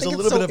because I think there's a it's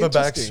little so bit of a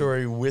interesting.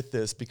 backstory with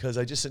this because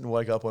I just didn't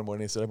wake up one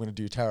morning and said I'm going to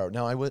do tarot.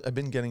 Now I've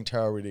been getting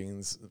tarot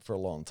readings for a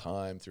long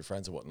time through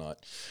friends and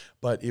whatnot,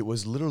 but it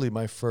was literally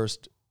the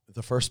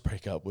first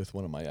breakup with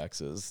one of my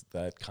exes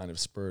that kind of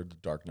spurred the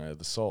dark night of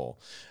the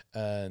soul,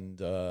 and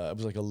I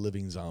was like a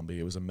living zombie.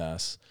 It was a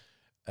mess,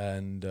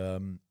 and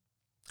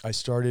I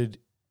started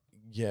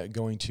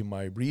going to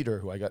my reader,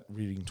 who I got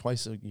reading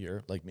twice a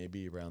year, like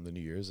maybe around the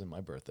New Year's and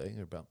my birthday.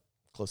 They're about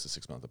close to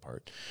 6 months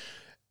apart.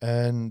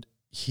 And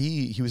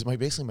he was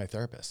basically my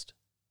therapist.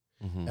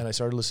 And I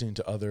started listening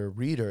to other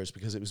readers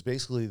because it was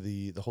basically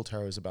the whole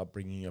tarot is about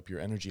bringing up your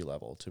energy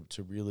level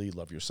to really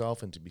love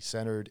yourself and to be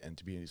centered and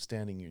to be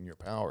standing in your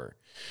power.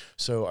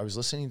 So I was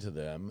listening to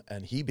them,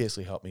 and he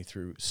basically helped me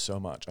through so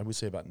much. I would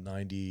say about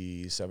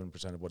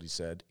 97% of what he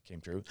said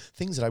came true.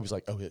 Things that I was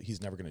like, oh,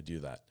 he's never going to do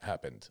that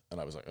happened. And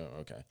I was like,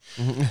 oh, okay.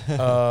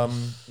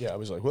 I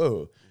was like,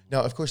 whoa.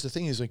 Now, of course, the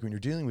thing is, like, when you're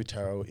dealing with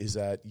tarot is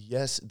that,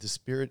 yes, the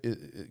spirit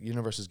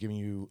universe is giving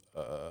you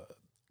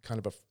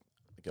kind of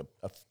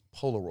a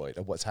Polaroid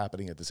of what's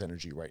happening at this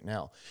energy right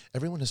now.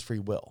 Everyone has free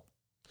will.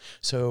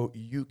 So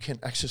you can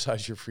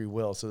exercise your free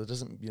will. So that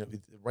doesn't,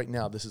 right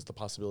now, this is the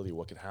possibility of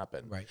what could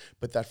happen. Right.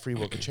 But that free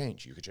will could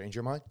change. You could change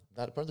your mind.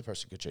 That other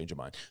person could change your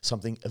mind.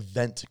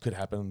 Event could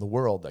happen in the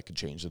world that could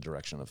change the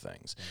direction of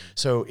things.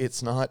 So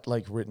it's not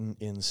like written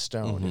in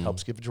stone. It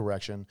helps give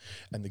direction.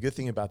 And the good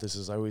thing about this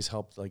is I always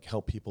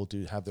help people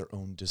to have their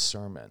own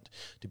discernment,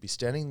 to be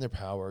standing in their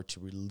power, to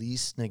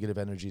release negative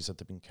energies that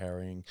they've been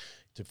carrying,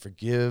 to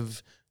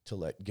forgive, to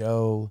let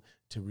go,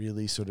 to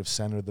really sort of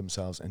center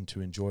themselves and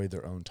to enjoy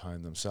their own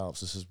time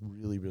themselves. This is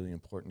really, really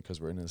important because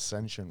we're in an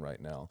ascension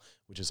right now,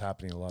 which is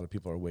happening. A lot of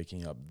people are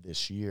waking up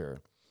this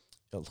year,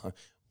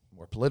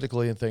 more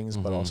politically and things,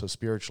 but also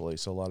spiritually.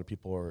 So a lot of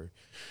people are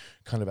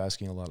kind of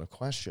asking a lot of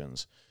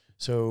questions.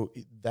 So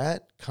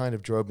that kind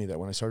of drove me that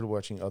when I started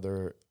watching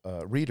other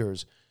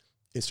readers,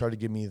 it started to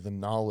give me the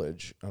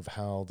knowledge of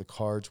how the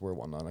cards were and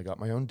whatnot. I got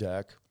my own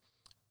deck.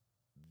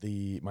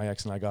 My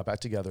ex and I got back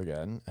together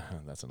again.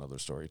 That's another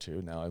story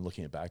too. Now I'm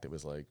looking back, it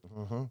was like,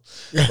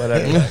 but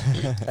anyway,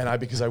 and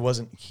because I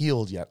wasn't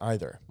healed yet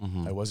either.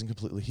 I wasn't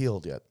completely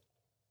healed yet.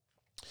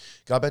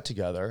 Got back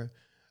together,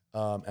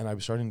 And I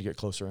was starting to get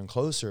closer and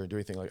closer and do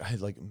anything. Like I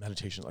had like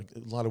meditation, like a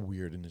lot of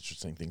weird and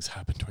interesting things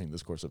happened during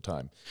this course of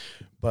time.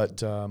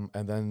 But,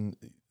 and then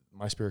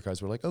my spirit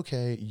guides were like,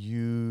 okay,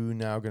 you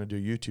now going to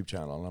do a YouTube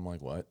channel. And I'm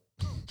like, what?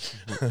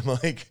 I'm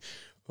like,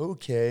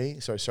 okay.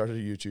 So I started a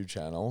YouTube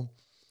channel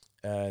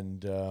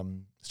and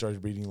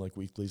started reading like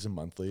weeklies and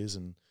monthlies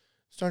and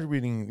started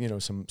reading, you know,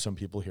 some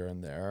people here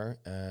and there.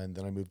 And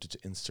then I moved it to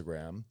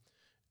Instagram.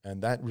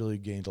 And that really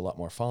gained a lot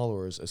more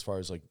followers as far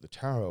as like the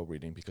tarot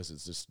reading because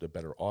it's just a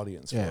better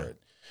audience for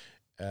it.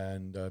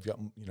 And I've got,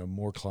 you know,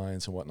 more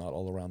clients and whatnot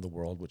all around the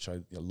world, which I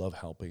love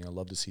helping. I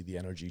love to see the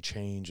energy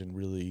change and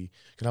really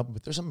can help.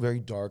 But there's some very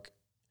dark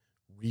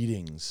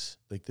readings.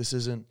 Like this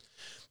isn't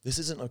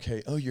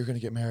okay. Oh, you're going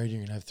to get married.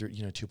 You're going to have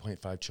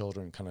 2.5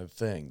 children kind of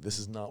thing. This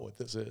is not what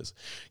this is.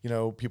 You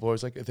know, people are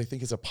always like, if they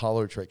think it's a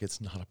parlor trick,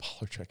 it's not a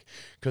parlor trick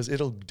because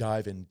it'll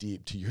dive in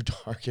deep to your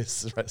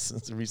darkest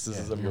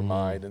recesses of your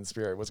mind and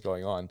spirit, what's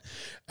going on.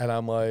 And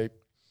I'm like,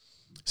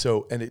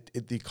 so, and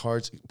the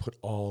cards put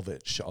all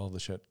the shit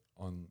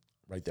on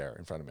right there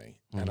in front of me.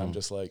 And I'm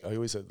just like, I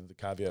always said the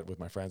caveat with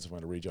my friends if I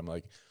want to read you, I'm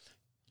like,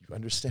 you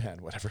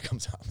understand whatever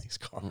comes out in these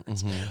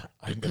cards.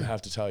 I'm going to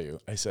have to tell you.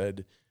 I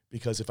said,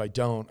 because if I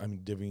don't, I'm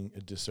doing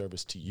a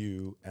disservice to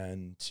you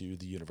and to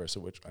the universe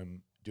of which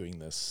I'm doing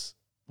this.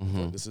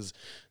 This is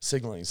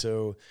signaling.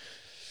 So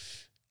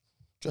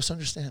just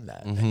understand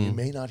that. And you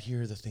may not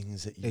hear the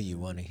things that you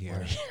want to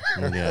hear.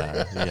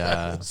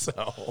 Yeah. So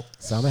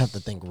I'm going to have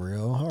to think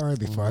real hard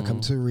before I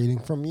come to a reading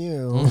from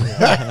you.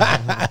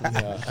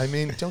 I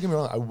mean, don't get me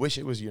wrong. I wish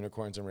it was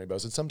unicorns and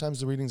rainbows. And sometimes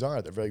the readings are.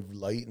 They're very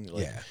light and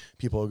like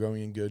people are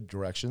going in good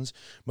directions.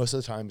 Most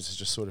of the time, it's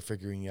just sort of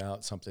figuring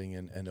out something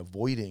and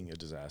avoiding a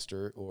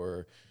disaster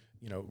or,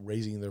 you know,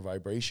 raising their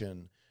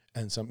vibration.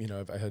 And some, you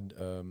know, I had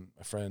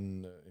a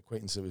friend,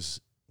 acquaintance that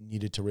was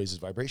needed to raise his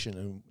vibration,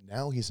 and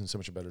now he's in so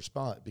much a better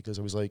spot because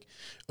I was like,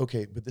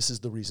 okay, but this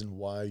is the reason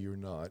why you're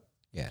not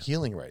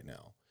healing right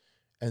now.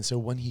 And so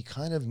when he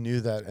kind of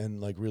knew that and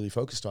like really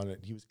focused on it,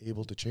 he was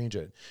able to change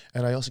it.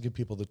 And I also give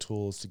people the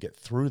tools to get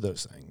through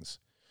those things.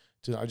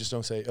 I just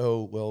don't say,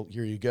 oh, well,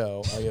 here you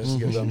go. I just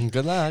give them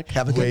good luck.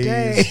 Have a good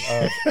day.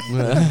 Of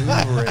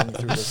maneuvering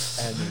through this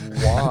and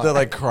why. They're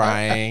like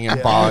crying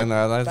and bawling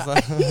there.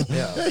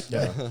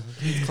 Yeah.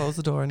 Close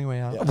the door anyway.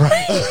 Out. It's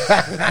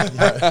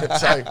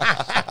like,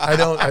 I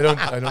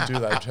don't do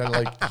that. I'm trying to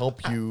like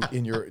help you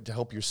to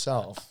help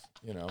yourself.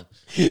 You know,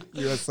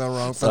 you're so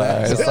wrong for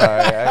sorry.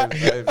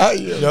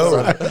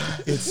 No,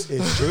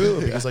 it's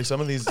true because like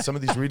some of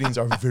these readings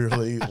are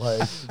really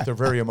like they're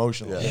very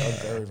emotional. They're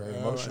very, very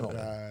emotional.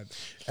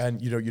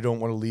 And you know, you don't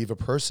want to leave a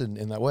person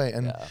in that way.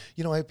 And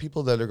you know, I have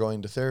people that are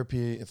going to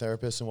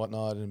therapists and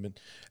whatnot,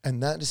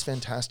 and that is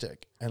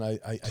fantastic. And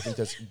I think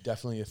that's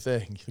definitely a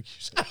thing.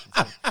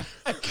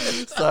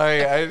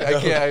 Sorry,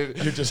 I can't.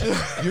 You're just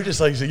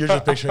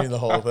picturing the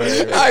whole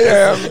thing. Right? I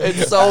am.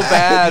 It's so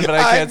bad, but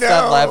I can't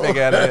stop laughing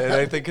at it. And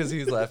I think because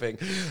he's laughing.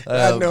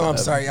 No, I'm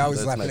sorry. I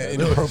was laughing at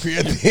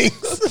inappropriate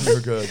things. You're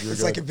good.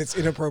 It's like if it's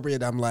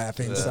inappropriate, I'm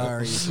laughing.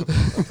 Sorry.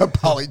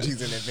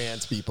 Apologies in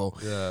advance, people.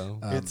 Yeah.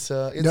 It's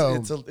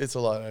a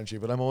lot of energy,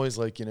 but I'm always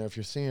like, you know, if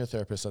you're seeing a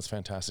therapist, that's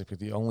fantastic, but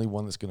the only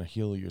one that's going to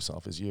heal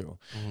yourself is you.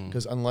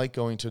 Because unlike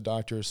going to a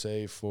doctor,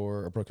 say,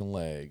 for a broken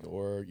leg,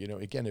 or, you know,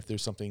 again, if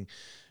there's something,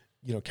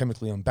 you know,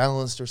 chemically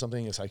unbalanced or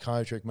something, a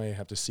psychiatrist may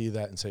have to see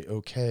that and say,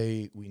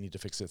 okay, we need to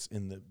fix this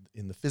in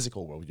the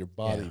physical world, your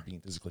body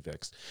being physically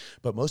fixed.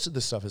 But most of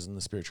this stuff is in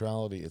the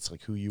spirituality. It's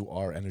like who you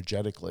are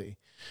energetically,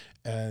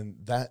 and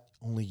that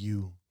only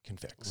you can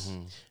fix.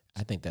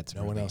 I think that's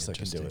no really one else that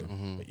can do it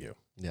but you.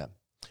 Yeah.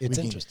 It's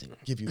we interesting. Can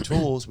give you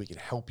tools. We can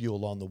help you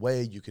along the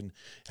way. You can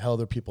help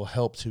other people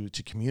help to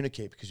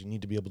communicate because you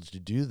need to be able to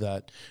do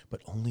that.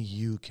 But only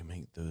you can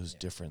make those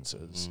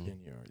differences in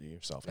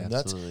yourself, and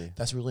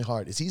that's really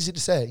hard. It's easy to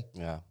say,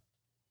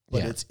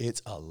 but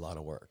it's a lot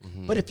of work.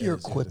 But if you're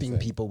equipping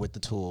people with the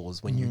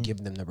tools when you give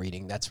them the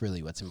reading, that's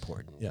really what's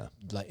important. Yeah,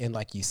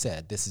 like you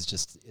said, this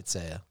is it's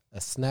a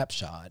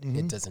snapshot.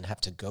 It doesn't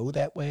have to go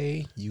that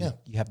way. You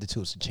have the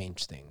tools to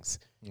change things.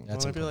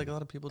 That's I feel like a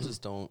lot of people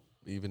just don't.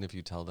 Even if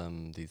you tell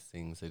them these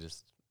things, they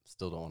just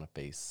still don't want to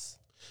face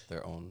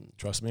their own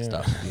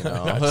stuff, you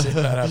know? I've seen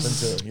that happen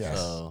too. Yes.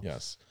 So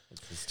yes.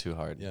 It's just too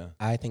hard. Yeah.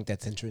 I think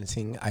that's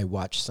interesting. I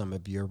watched some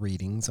of your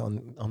readings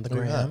on the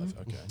gram.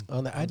 Okay.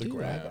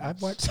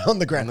 I've watched on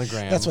the gram.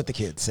 That's what the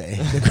kids say.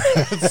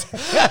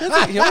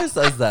 He always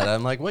says that.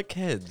 I'm like, what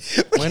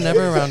kids? We're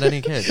never around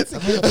any kids. I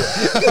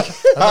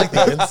like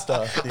the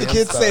Insta. The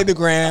kids say the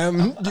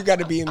gram. You got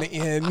to be in the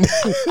inn.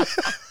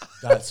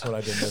 That's what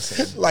I've been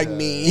missing. Like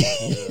me.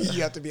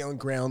 You have to be on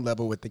ground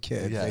level with the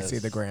kids. Yes. They say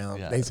the ground.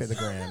 Yes. They say the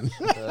gram.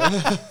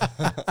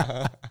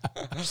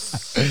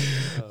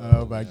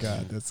 Oh my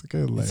God, that's a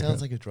good one. It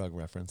sounds like a drug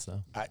reference,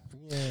 though.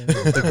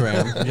 The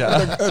gram.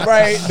 Yeah.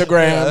 Right, the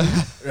gram.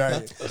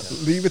 Right.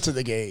 Leave it to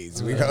the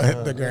gays. We call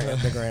it the gram.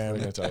 The gram.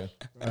 I'm going to tell you.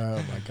 Oh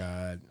my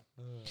God.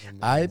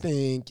 I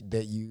think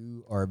that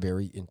you are a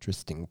very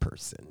interesting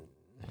person.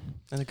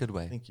 In a good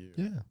way. Thank you.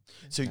 Yeah.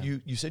 So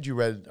you said you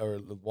read or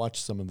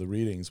watched some of the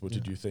readings. What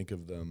did you think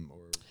of them?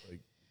 Or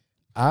like?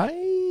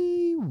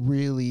 I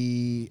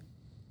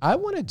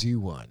want to do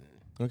one.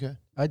 Okay.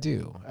 I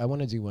do. I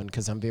want to do one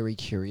because I'm very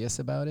curious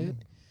about it.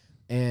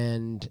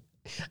 And,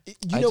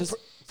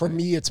 for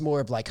me, it's more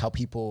of like how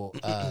people,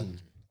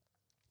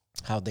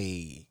 how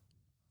they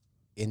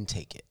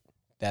intake it.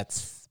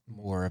 That's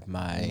more of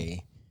my,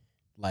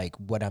 like,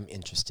 what I'm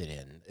interested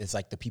in. It's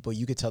like the people,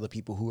 you could tell the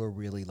people who are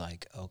really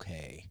like,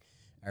 okay,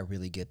 I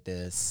really get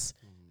this.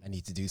 I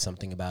need to do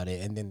something about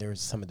it. And then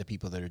there's some of the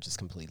people that are just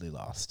completely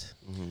lost.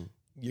 Mm-hmm.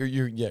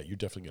 You're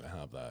definitely going to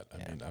have that. I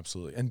mean,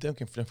 absolutely. And don't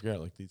forget,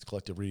 like, these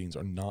collective readings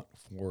are not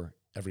for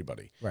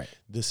everybody. Right.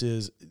 This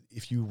is,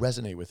 if you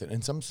resonate with it,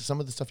 and some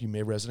of the stuff you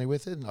may resonate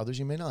with it and others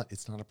you may not.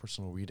 It's not a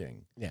personal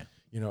reading. Yeah.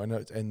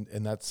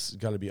 And that's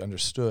got to be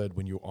understood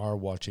when you are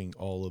watching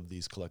all of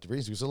these collective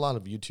readings. There's a lot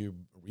of YouTube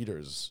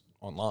readers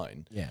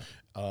online. Yeah.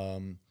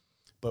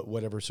 But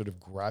whatever sort of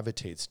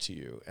gravitates to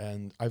you.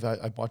 And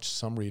I've watched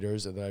some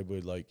readers that I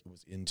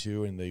was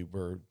into, and they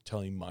were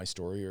telling my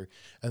story,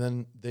 and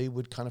then they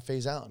would kind of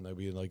phase out, and there'd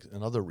be like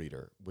another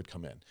reader would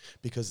come in,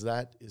 because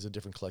that is a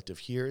different collective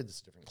here, this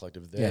is a different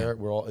collective there.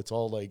 Yeah. It's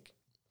all like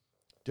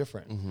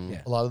different. Mm-hmm.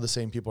 Yeah. A lot of the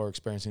same people are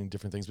experiencing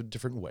different things, but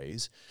different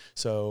ways.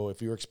 So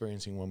if you're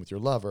experiencing one with your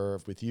lover,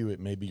 with you,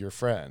 it may be your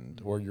friend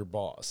or your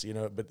boss,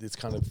 but it's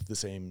kind of the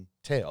same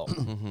tale.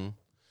 Mm-hmm.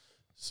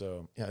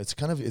 So yeah,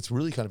 it's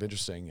really kind of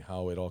interesting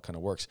how it all kind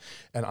of works.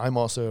 And I'm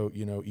also,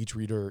 each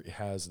reader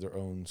has their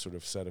own sort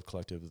of set of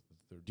collective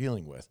they're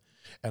dealing with.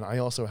 And I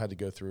also had to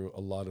go through a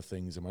lot of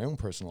things in my own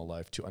personal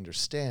life to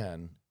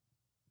understand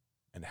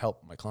and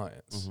help my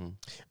clients. Mm-hmm.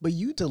 But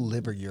you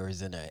deliver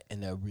yours in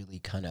a really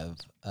kind of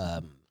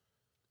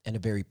in a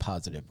very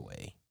positive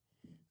way.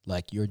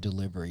 Like, your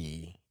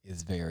delivery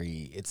is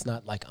it's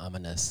not like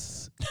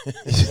ominous.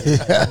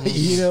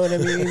 You know what I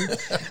mean?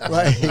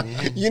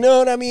 Like, you know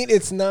what I mean?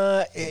 It's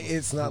not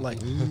like,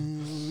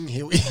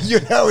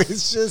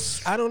 it's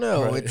just, I don't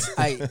know. Right.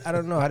 I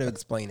don't know how to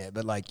explain it,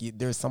 but like,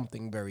 there's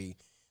something very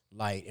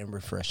light and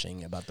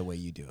refreshing about the way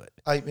you do it.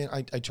 I mean,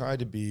 I try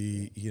to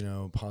be,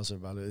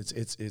 positive about it.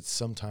 It's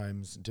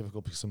sometimes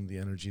difficult because some of the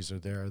energies are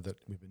there that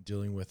we've been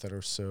dealing with that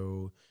are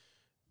so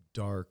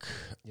dark,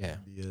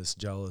 envious,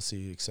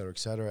 jealousy, et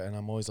cetera, and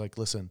I'm always like,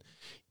 listen,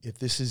 if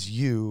this is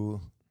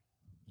you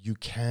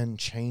can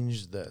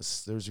change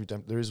this. You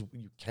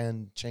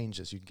can change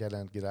this. You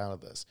can get out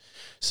of this.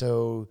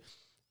 So,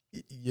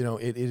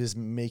 it is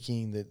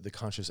making the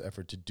conscious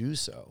effort to do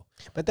so.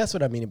 But that's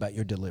what I mean about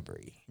your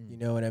delivery. You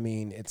know what I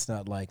mean? It's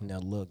not like, now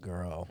look,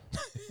 girl,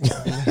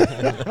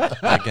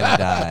 I'm gonna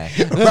die.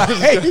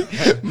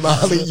 Right?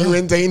 Molly, you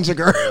in danger,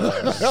 girl.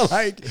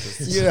 Like,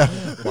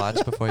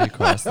 watch before you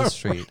cross the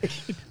street.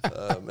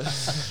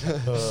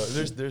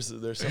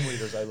 There's some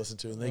readers I listen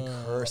to, and they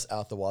curse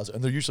out the wazoo,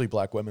 and they're usually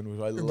black women,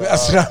 who I love.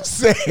 That's what I'm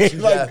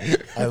saying.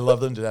 I love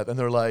them to death, and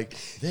they're like,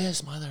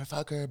 this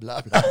motherfucker, blah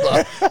blah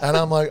blah, and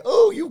I'm like,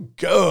 oh, you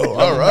go,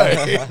 all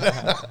right.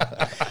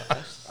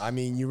 I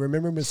mean, you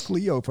remember Miss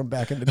Cleo from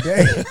back in the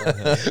day.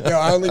 No,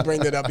 I only bring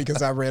that up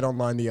because I read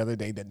online the other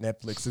day that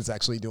Netflix is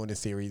actually doing a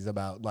series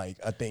about, like,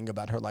 a thing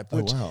about her life,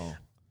 which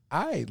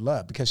I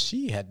love, because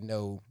she had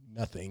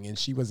nothing, and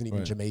she wasn't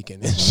even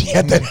Jamaican, and she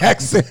had that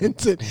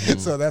accent.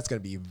 So that's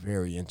going to be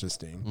very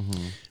interesting.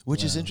 Mm-hmm.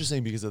 Which is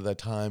interesting, because at that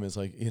time, it's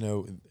like,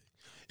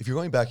 if you're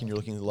going back and you're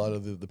looking at a lot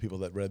of the people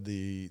that read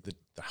the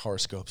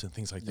horoscopes and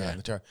things like that, and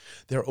the tarot,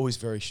 they're always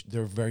very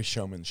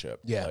showmanship.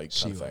 Like,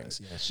 she was. Things.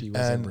 Yeah, she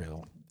was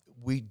real.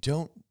 We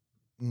don't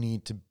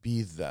need to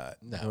be that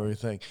or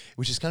anything,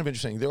 which is kind of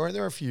interesting. There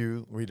are a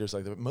few readers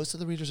like that, but most of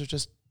the readers are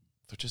just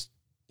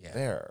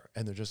there,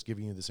 and they're just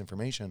giving you this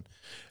information.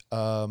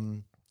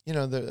 So I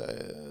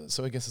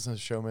guess it's not a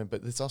showman,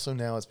 but it's also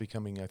now it's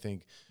becoming, I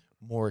think,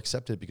 more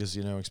accepted, because,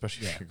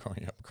 especially if you're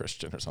growing up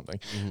Christian or something.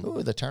 Mm-hmm.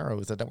 Oh, the tarot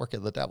is the work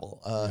of the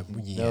devil.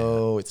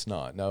 No, it's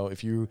not. No,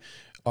 if you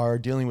are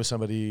dealing with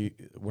somebody,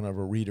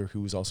 whenever a reader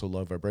who is also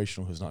low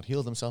vibrational, who's not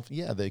healed themselves,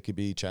 they could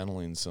be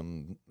channeling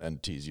some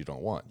entities you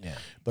don't want. Yeah.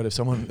 But if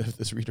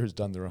this reader has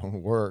done their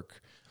own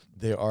work,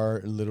 they are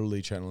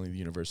literally channeling the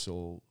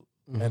universal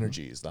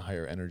energies, the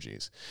higher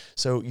energies.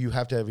 So you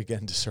have to have,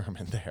 again,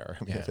 discernment there.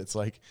 I mean, if it's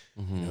like,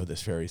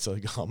 this very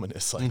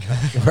ominous, like,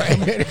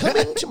 come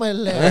into my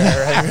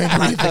lair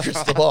and read the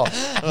crystal ball.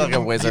 Like a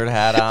wizard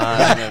hat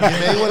on. You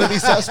may want to be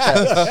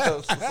suspect.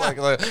 It's like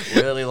a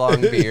really long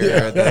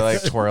beard. They're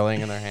like twirling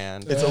in their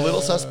hand. It's a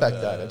little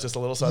suspect, then. It's just a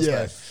little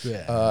suspect.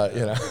 Yes.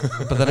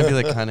 But then I'd be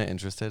like kind of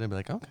interested. I'd be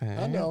like, okay.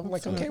 I know. I'm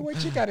like, okay,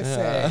 what you got to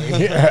say? I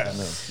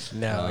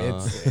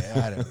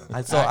don't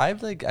know. So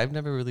I've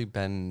never really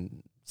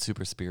been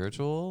super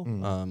spiritual,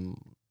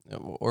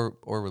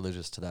 or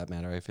religious, to that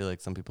matter. I feel like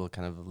some people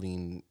kind of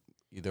lean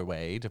either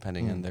way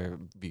depending on their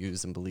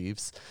views and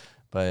beliefs.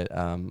 But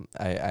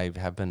I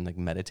have been like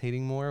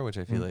meditating more, which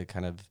I feel like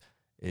kind of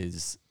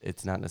it's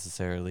not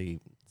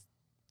necessarily.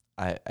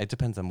 It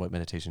depends on what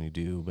meditation you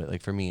do, but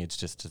like for me, it's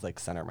just to like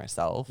center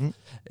myself.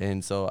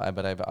 And so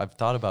I've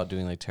thought about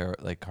doing like tarot,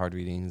 like card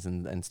readings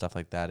and stuff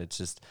like that. It's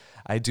just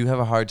I do have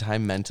a hard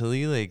time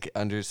mentally like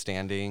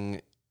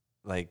understanding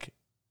like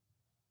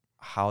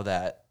how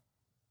that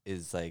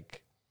is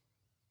like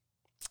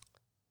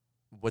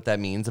what that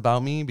means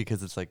about me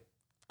because it's like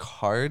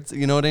cards,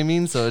 you know what I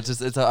mean? So it's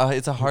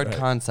a hard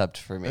concept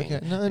for me. Okay,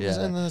 no,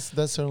 and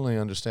that's certainly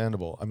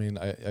understandable. I mean,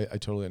 I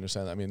totally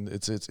understand that. I mean,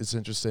 it's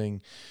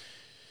interesting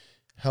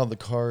how the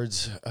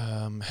cards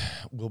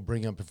will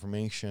bring up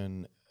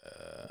information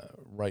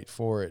right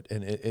for it,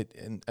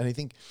 and I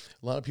think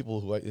a lot of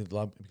people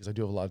because I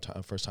do have a lot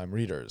of first time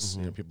readers,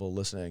 people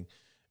listening,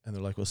 and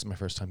they're like, "Well, this is my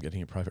first time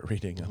getting a private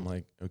reading." I'm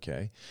like,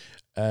 "Okay,"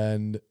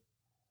 and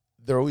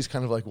they're always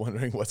kind of like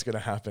wondering what's going to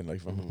happen. Like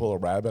if I'm going to pull a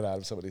rabbit out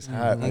of somebody's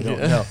hat, I don't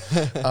know.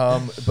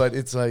 But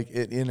it's like,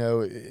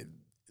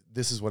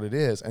 this is what it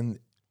is. And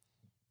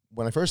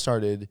when I first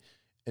started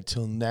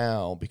until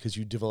now, because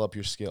you develop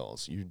your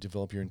skills, you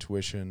develop your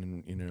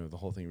intuition and, the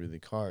whole thing with the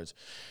cards.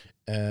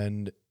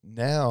 And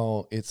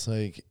now it's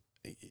like,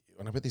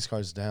 when I put these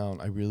cards down,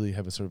 I really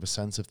have a sort of a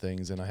sense of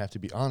things. And I have to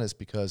be honest,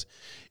 because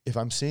if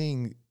I'm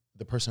seeing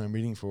the person I'm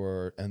reading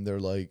for and they're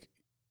like,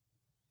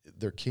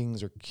 they're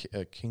kings or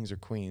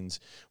queens,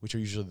 which are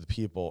usually the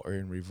people, are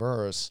in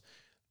reverse,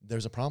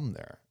 there's a problem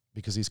there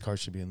because these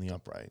cards should be in the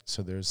upright.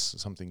 So there's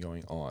something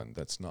going on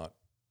that's not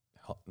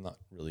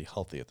really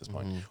healthy at this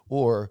point.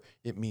 Or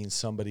it means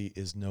somebody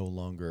is no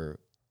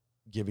longer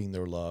giving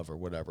their love or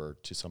whatever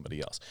to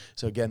somebody else.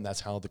 So again,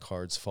 that's how the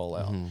cards fall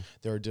out.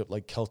 There are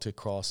like Celtic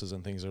crosses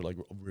and things that are like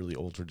really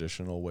old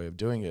traditional way of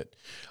doing it.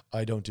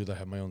 I don't do that. I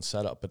have my own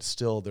setup, but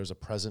still there's a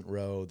present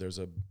row, there's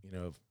a,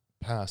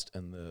 past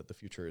and the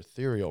future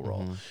ethereal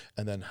role,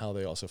 and then how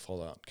they also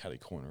fall out catty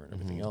corner and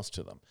everything else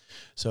to them.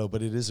 So,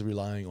 but it is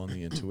relying on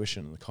the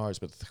intuition and the cards.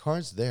 But the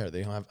cards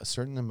they have a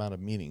certain amount of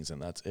meanings,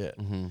 and that's it.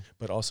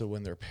 But also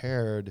when they're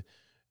paired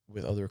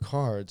with other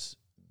cards,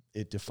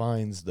 it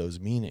defines those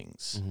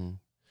meanings.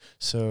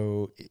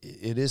 So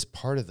it is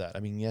part of that.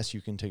 I mean, yes,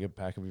 you can take a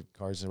pack of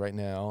cards right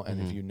now,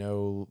 and if you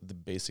know the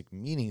basic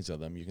meanings of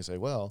them, you can say,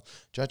 well,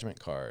 judgment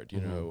card,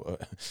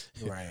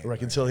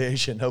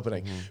 reconciliation,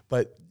 opening.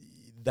 But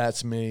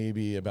that's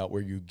maybe about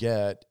where you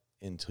get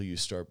until you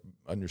start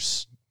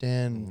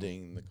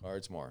understanding the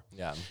cards more.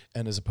 Yeah.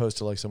 And as opposed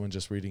to like someone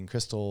just reading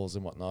crystals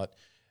and whatnot,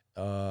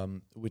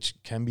 which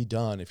can be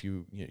done if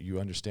you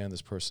understand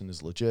this person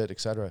is legit,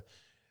 etc.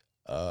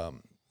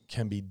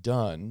 Can be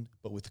done,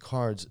 but with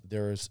cards,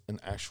 there's an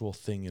actual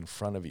thing in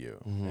front of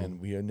you, and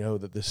we know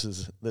that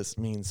this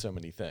means so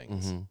many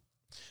things.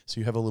 So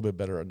you have a little bit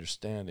better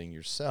understanding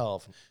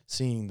yourself,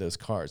 seeing those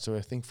cards. So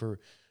I think for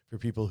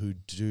people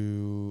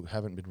who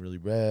haven't been really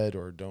read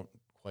or don't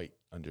quite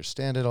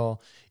understand it all,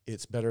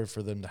 it's better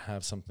for them to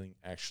have something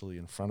actually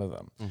in front of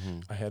them.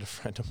 I had a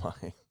friend of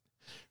mine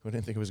who I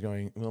didn't think was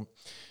going,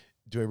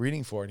 do a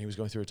reading for, and he was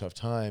going through a tough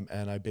time,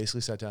 and I basically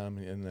sat down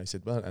and I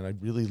said, and I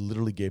really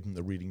literally gave him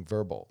the reading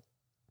verbal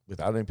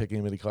without him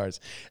picking any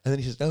cards. And then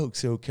he said, "Oh,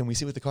 so can we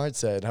see what the card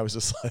said?" And I was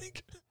just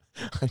like,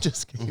 I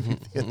just gave you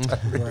the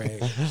entire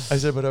reading. I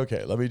said, but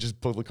okay, let me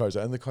just pull the cards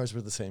out. And the cards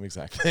were the same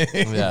exact thing.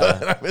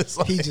 Yeah. I was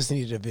like, he just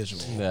needed a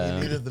visual. Yeah.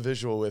 He needed the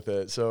visual with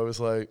it. So I was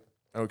like,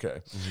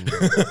 okay.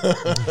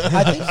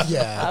 I think,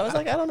 I was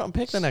like, I don't know.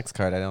 Pick the next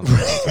card. I don't think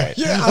that's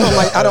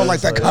right. I don't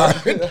like that card.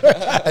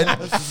 And,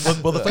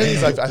 well, the funny thing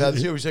is, I had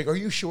too. He's like, "Are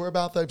you sure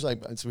about that?" I was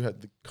like, so we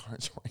had the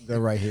cards right here. They're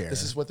right here.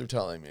 This is what they're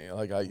telling me.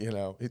 Like,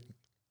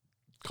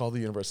 call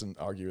the universe and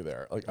argue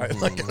there. Like, I don't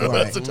know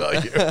what else to tell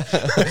you.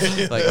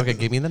 Like, okay,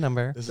 give me the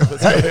number. This is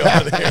what's going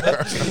on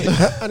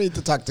here. I need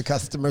to talk to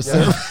customer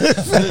service.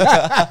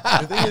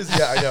 The thing is,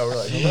 I know. We're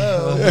like,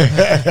 hello.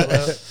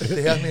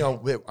 They have me on.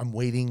 I'm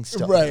waiting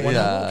still. Right.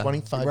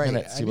 25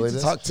 minutes. I need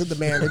to talk to the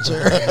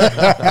manager.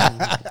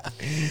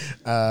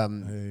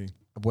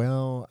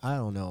 Well, I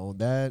don't know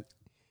that.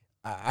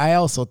 I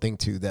also think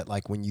too that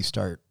like when you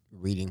start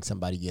reading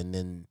somebody and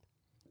then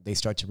they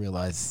start to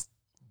realize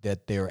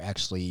that they're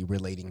actually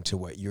relating to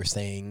what you're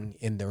saying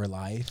in their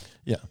life,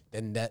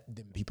 then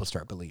people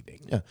start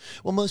believing. Yeah.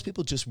 Well, most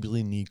people just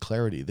really need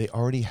clarity. They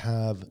already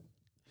have,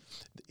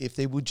 if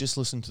they would just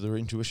listen to their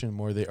intuition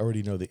more, they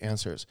already know the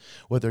answers.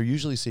 What they're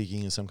usually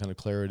seeking is some kind of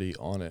clarity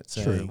on it,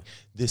 saying,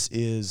 this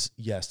is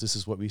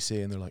what we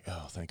say. And they're like,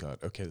 oh, thank God.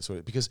 Okay, that's what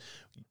it, because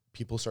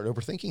people start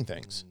overthinking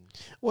things.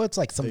 Well, it's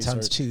like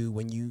sometimes too,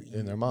 when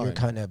in their mind, you're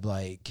kind of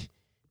like,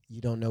 you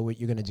don't know what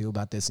you're going to do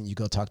about this, and you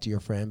go talk to your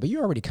friend, but you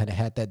already kind of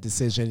had that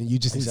decision, and you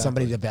just need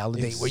somebody to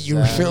validate what you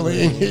were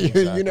feeling.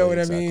 You know what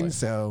I mean?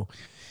 So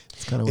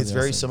it's kind of it's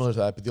very similar to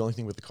that, but the only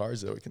thing with the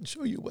cards, though, it can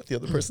show you what the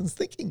other person's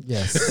thinking.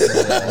 Yes.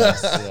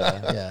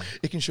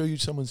 It can show you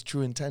someone's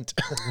true intent,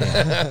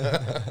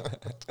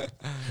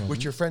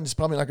 which your friend is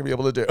probably not going to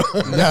be able to do.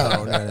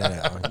 No.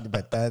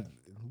 But that.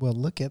 Well,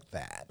 look at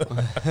that.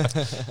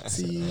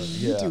 See,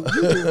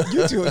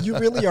 you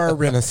really are a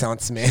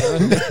Renaissance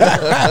man.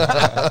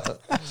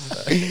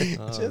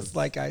 Just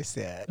like I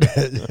said.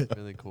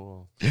 Really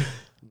cool.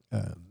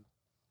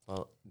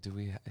 Well, do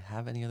we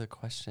have any other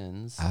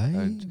questions?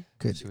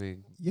 Should we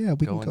we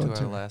go can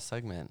into our last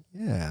segment?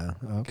 Yeah,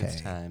 okay.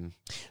 It's time.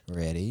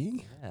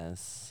 Ready?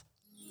 Yes.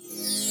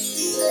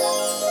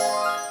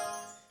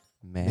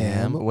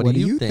 Ma'am, what do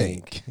you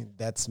think?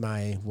 That's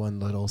my one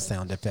little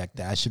sound effect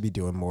that I should be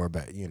doing more,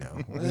 but you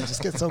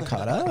just get so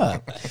caught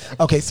up.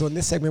 Okay, so in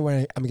this segment,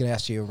 I'm going to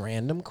ask you a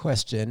random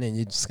question, and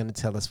you're just going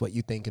to tell us what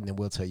you think, and then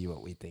we'll tell you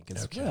what we think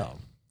as well.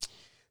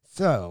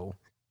 So,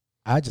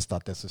 I just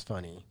thought this was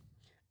funny.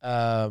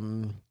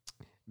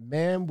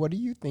 Ma'am, what do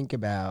you think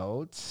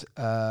about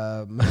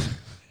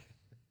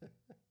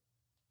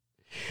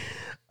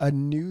a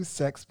new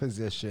sex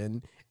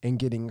position and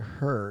getting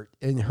hurt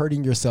and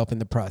hurting yourself in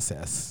the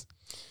process?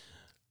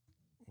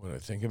 What I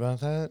think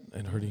about that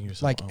and hurting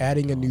yourself? Like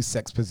adding a new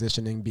sex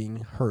position and being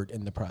hurt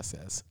in the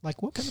process.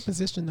 Like, what kind of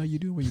position are you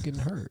doing when you're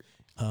getting hurt?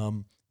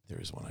 There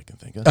is one I can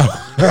think of.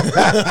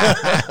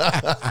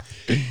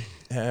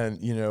 And,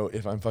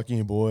 if I'm fucking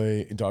a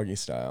boy doggy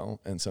style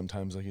and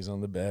sometimes like he's on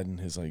the bed and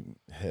his like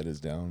head is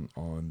down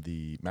on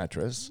the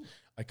mattress,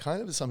 I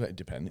kind of sometimes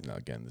depending. Now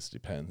again, this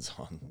depends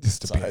on the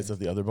size of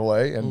the other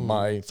boy and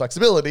my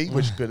flexibility,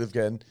 which could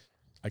again,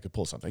 I could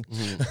pull something.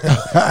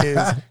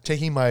 Is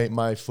taking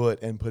my foot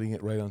and putting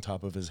it right on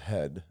top of his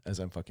head as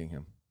I'm fucking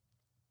him.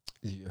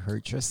 You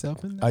hurt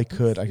yourself in that? I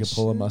could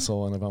pull a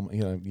muscle, and if I'm,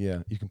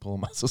 you can pull a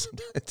muscle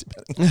sometimes.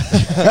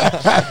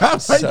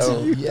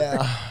 So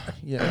yeah.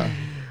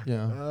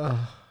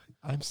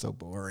 I'm so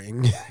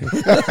boring.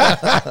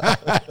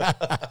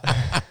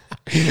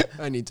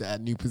 I need to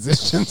add new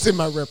positions in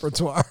my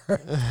repertoire.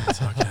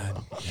 It's all good.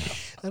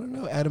 I don't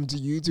know, Adam. Do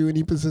you do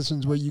any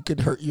positions where you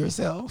could hurt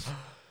yourself?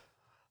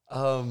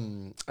 I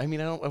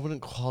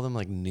wouldn't call them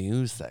like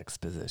new sex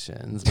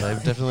positions, but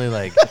I've definitely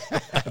like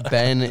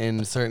been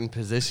in certain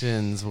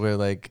positions where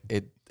like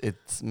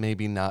it's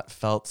maybe not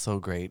felt so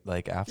great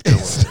like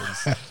afterwards,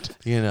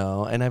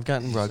 and I've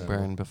gotten rug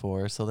burn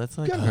before, so that's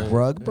like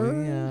rug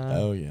burn. Yeah.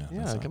 Oh yeah.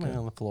 Yeah, I got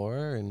on the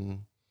floor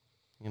and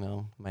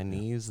my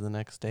knees the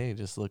next day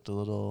just looked a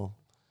little.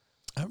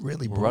 I'm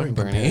really rug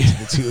burning to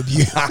the two of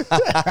you.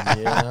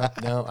 Yeah,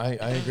 no, I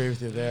agree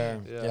with you there.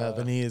 Yeah,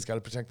 the knees, got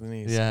to protect the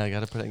knees. Yeah, I got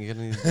to protect. You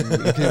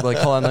like,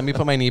 hold on, let me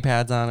put my knee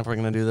pads on if we're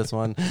gonna do this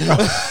one.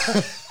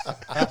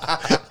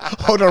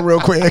 Hold on, real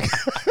quick.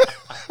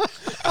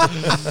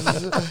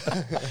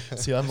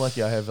 See, I'm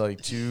lucky. I have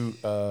like two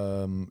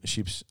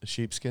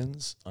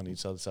sheepskins on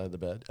each other side of the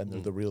bed, and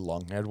they're the real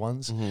long-haired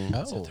ones.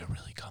 Mm-hmm. So they're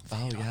really comfy.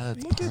 Oh yeah,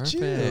 that's Look at you.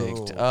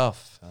 perfect. Oh,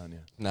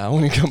 now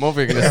when you come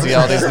over, you're gonna see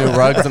all these new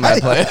rugs in my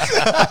place.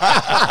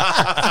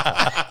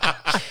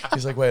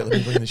 He's like, wait, let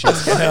me bring the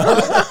sheepskin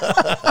out.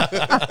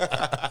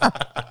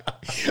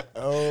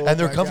 And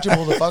they're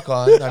comfortable to fuck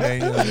on. I mean,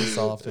 they're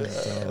soft. And,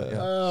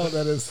 Oh,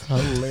 that is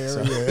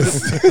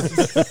hilarious.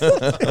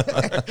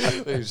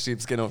 There's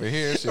sheepskin over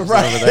here, sheepskin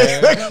Right. over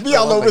there. Be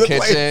all over the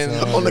kitchen,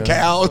 place. On the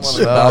couch. on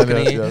the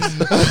balcony.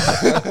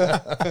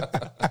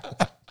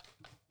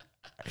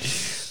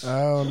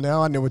 Oh,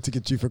 now I know what to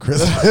get you for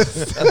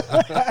Christmas.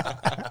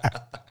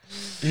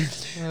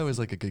 That was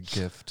like a good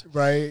gift.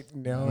 Right?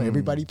 Now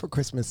everybody for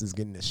Christmas is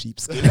getting a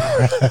sheepskin.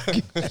 Yeah.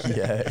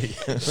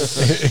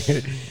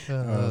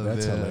 Oh,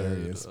 that's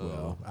hilarious.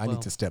 Well, I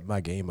need to step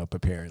my game up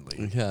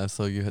apparently. Yeah,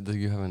 so you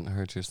haven't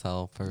hurt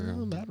yourself or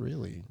No, not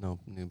really. no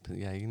new.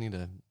 Yeah, you need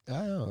to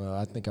I don't know.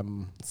 I think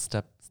I'm.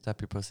 step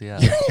your pussy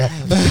out.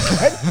 Have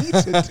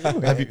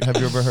you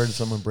ever heard of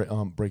someone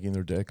breaking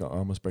their dick,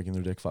 almost breaking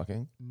their dick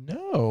fucking?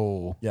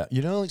 No. Yeah,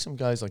 like some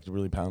guys like to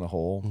really pound a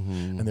hole,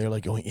 and they're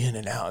like going in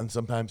and out, and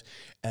sometimes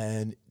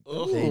they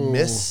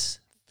miss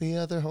the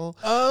other hole.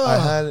 Oh.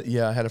 I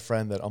had a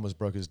friend that almost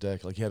broke his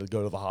dick. Like he had to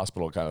go to the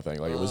hospital, kind of thing.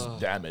 Like it was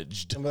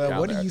damaged. Well,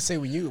 what do you say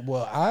when you?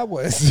 Well, I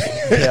was.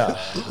 Yeah,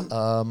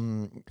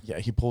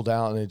 he pulled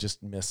out and it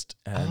just missed.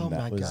 And Oh that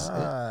my was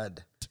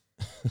God.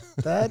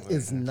 That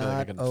is I feel like not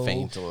I could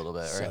faint a little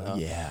bit right now.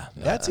 Yeah,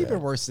 That's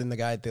even worse than the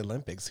guy at the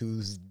Olympics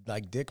whose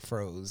like dick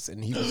froze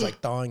and he was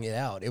like thawing it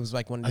out. It was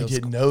like one of I those.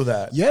 didn't know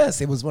that.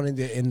 Yes, it was one of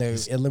the in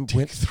the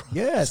Olympics.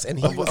 Yes, and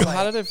he was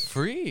How like did it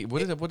free? What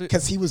did?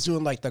 because he was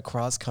doing like the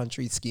cross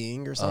country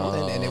skiing or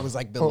something, and it was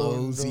like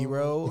below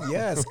zero.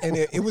 Yes, and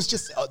it was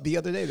just the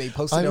other day they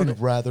posted. I on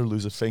would rather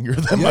lose a finger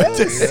than my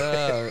dick.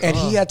 Yeah. and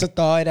he had to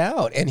thaw it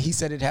out, and he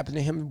said it happened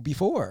to him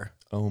before.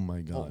 Oh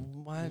my God.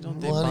 Why don't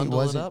they Well, bundle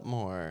it wasn't- up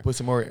more? Put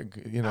some more,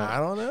 I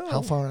don't know.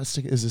 How far is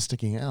it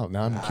sticking out?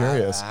 Now I'm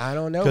curious. I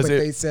don't know, 'Cause but it-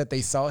 they said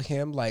they saw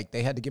him like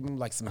they had to give him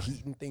like some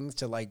heat and things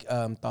to like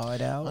thaw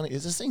it out. Honey,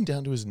 is this thing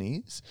down to his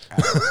knees?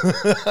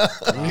 I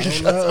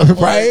don't know,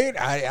 right?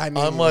 I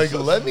mean, I'm like,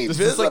 let me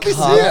see it.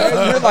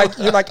 yeah,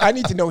 you're like, I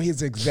need to know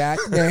his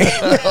exact name.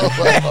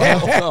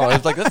 No,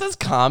 it's like this is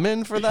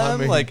common for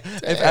them. mean, like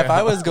if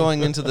I was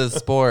going into this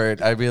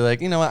sport, I'd be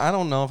like, you know what? I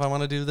don't know if I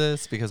want to do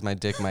this because my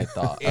dick might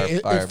thaw.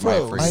 It might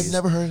froze. freeze. I've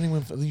never heard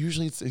anyone.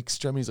 Usually it's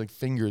extremities like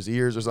fingers,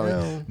 ears, or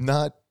something. No.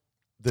 Not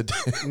the dick.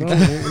 No,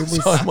 it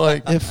was, So I'm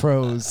like, it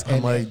froze.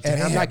 I'm like,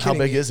 and I'm damn, not how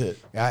kidding. big is it?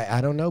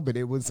 I don't know, but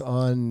it was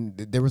on.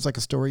 There was like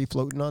a story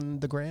floating on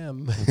the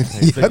gram.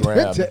 The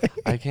gram.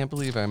 I can't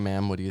believe our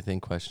ma'am, what do you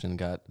think question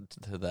got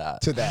to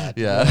that. To that,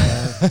 Yeah.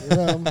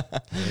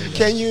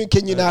 Can you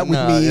not with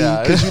No, me?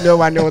 yeah. Because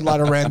I know a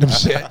lot of random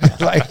shit.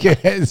 Like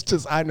it's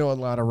just I know a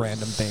lot of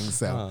random things.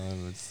 So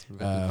Oh, it's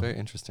very, very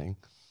interesting.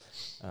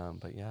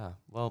 But yeah,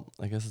 well,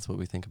 I guess it's what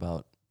we think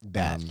about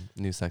That.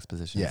 new sex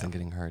positions Yeah. and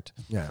getting hurt.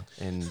 Yeah.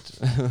 And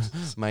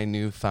my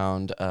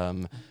newfound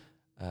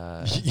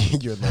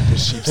Your love of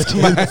sheepskin.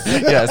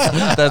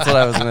 yes, that's what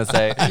I was gonna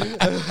say.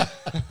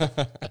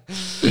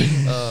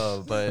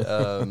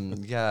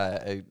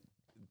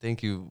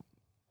 Thank you,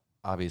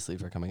 obviously,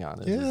 for coming on.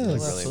 This is Yes. really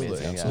Absolutely,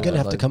 amazing. absolutely. You're gonna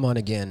have to come on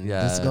again.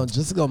 Yeah. This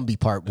is gonna be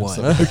part one.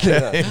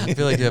 Okay. I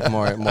feel like you have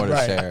more to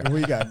share.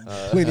 We got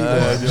plenty more.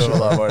 I do have a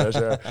lot more to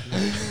share.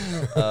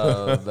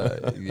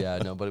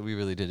 But we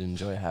really did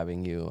enjoy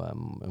having you.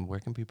 And where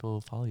can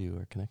people follow you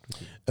or connect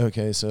with you?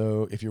 Okay,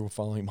 so if you're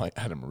following my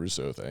Adam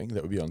Russo thing,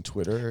 that would be on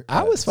Twitter.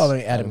 I was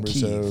following Adam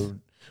Russo. Keith.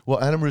 Well,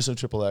 Adam Russo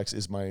XXX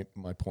is my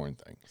porn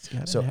thing. See, I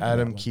didn't So have Adam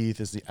that one. Keith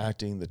is the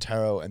acting, the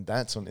tarot, and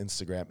that's on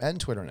Instagram and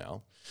Twitter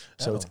now.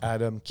 So it's Oh.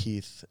 Adam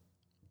Keith.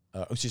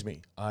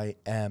 I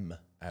am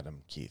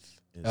Adam Keith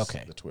is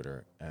Okay. the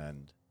Twitter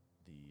and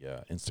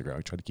the Instagram.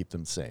 I try to keep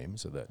them the same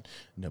so that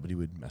nobody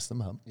would mess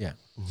them up. Yeah.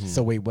 Mm-hmm.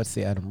 So wait, what's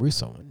the Adam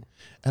Russo one?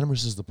 Adam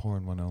Russo is the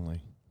porn one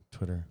only.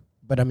 Twitter.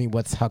 But I mean,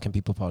 how can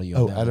people follow you?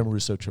 on that Adam one?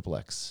 Russo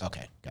XXX.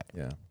 Okay, got it.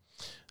 Yeah.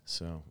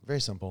 So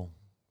very simple.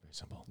 Very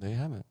simple. There you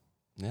have it.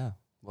 Yeah.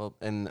 Well,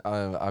 and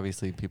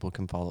obviously people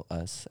can follow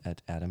us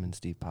at Adam and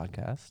Steve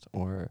Podcast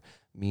or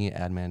me,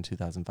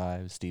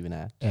 Adman2005, Steven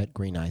At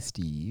Green Eye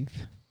Steve.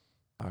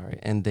 All right.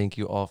 And thank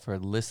you all for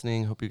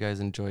listening. Hope you guys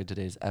enjoyed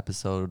today's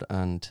episode.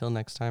 Until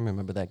next time,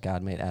 remember that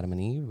God made Adam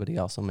and Eve, but he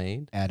also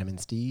made Adam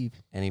and Steve.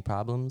 any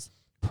problems.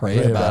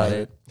 Pray about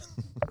it.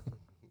 it.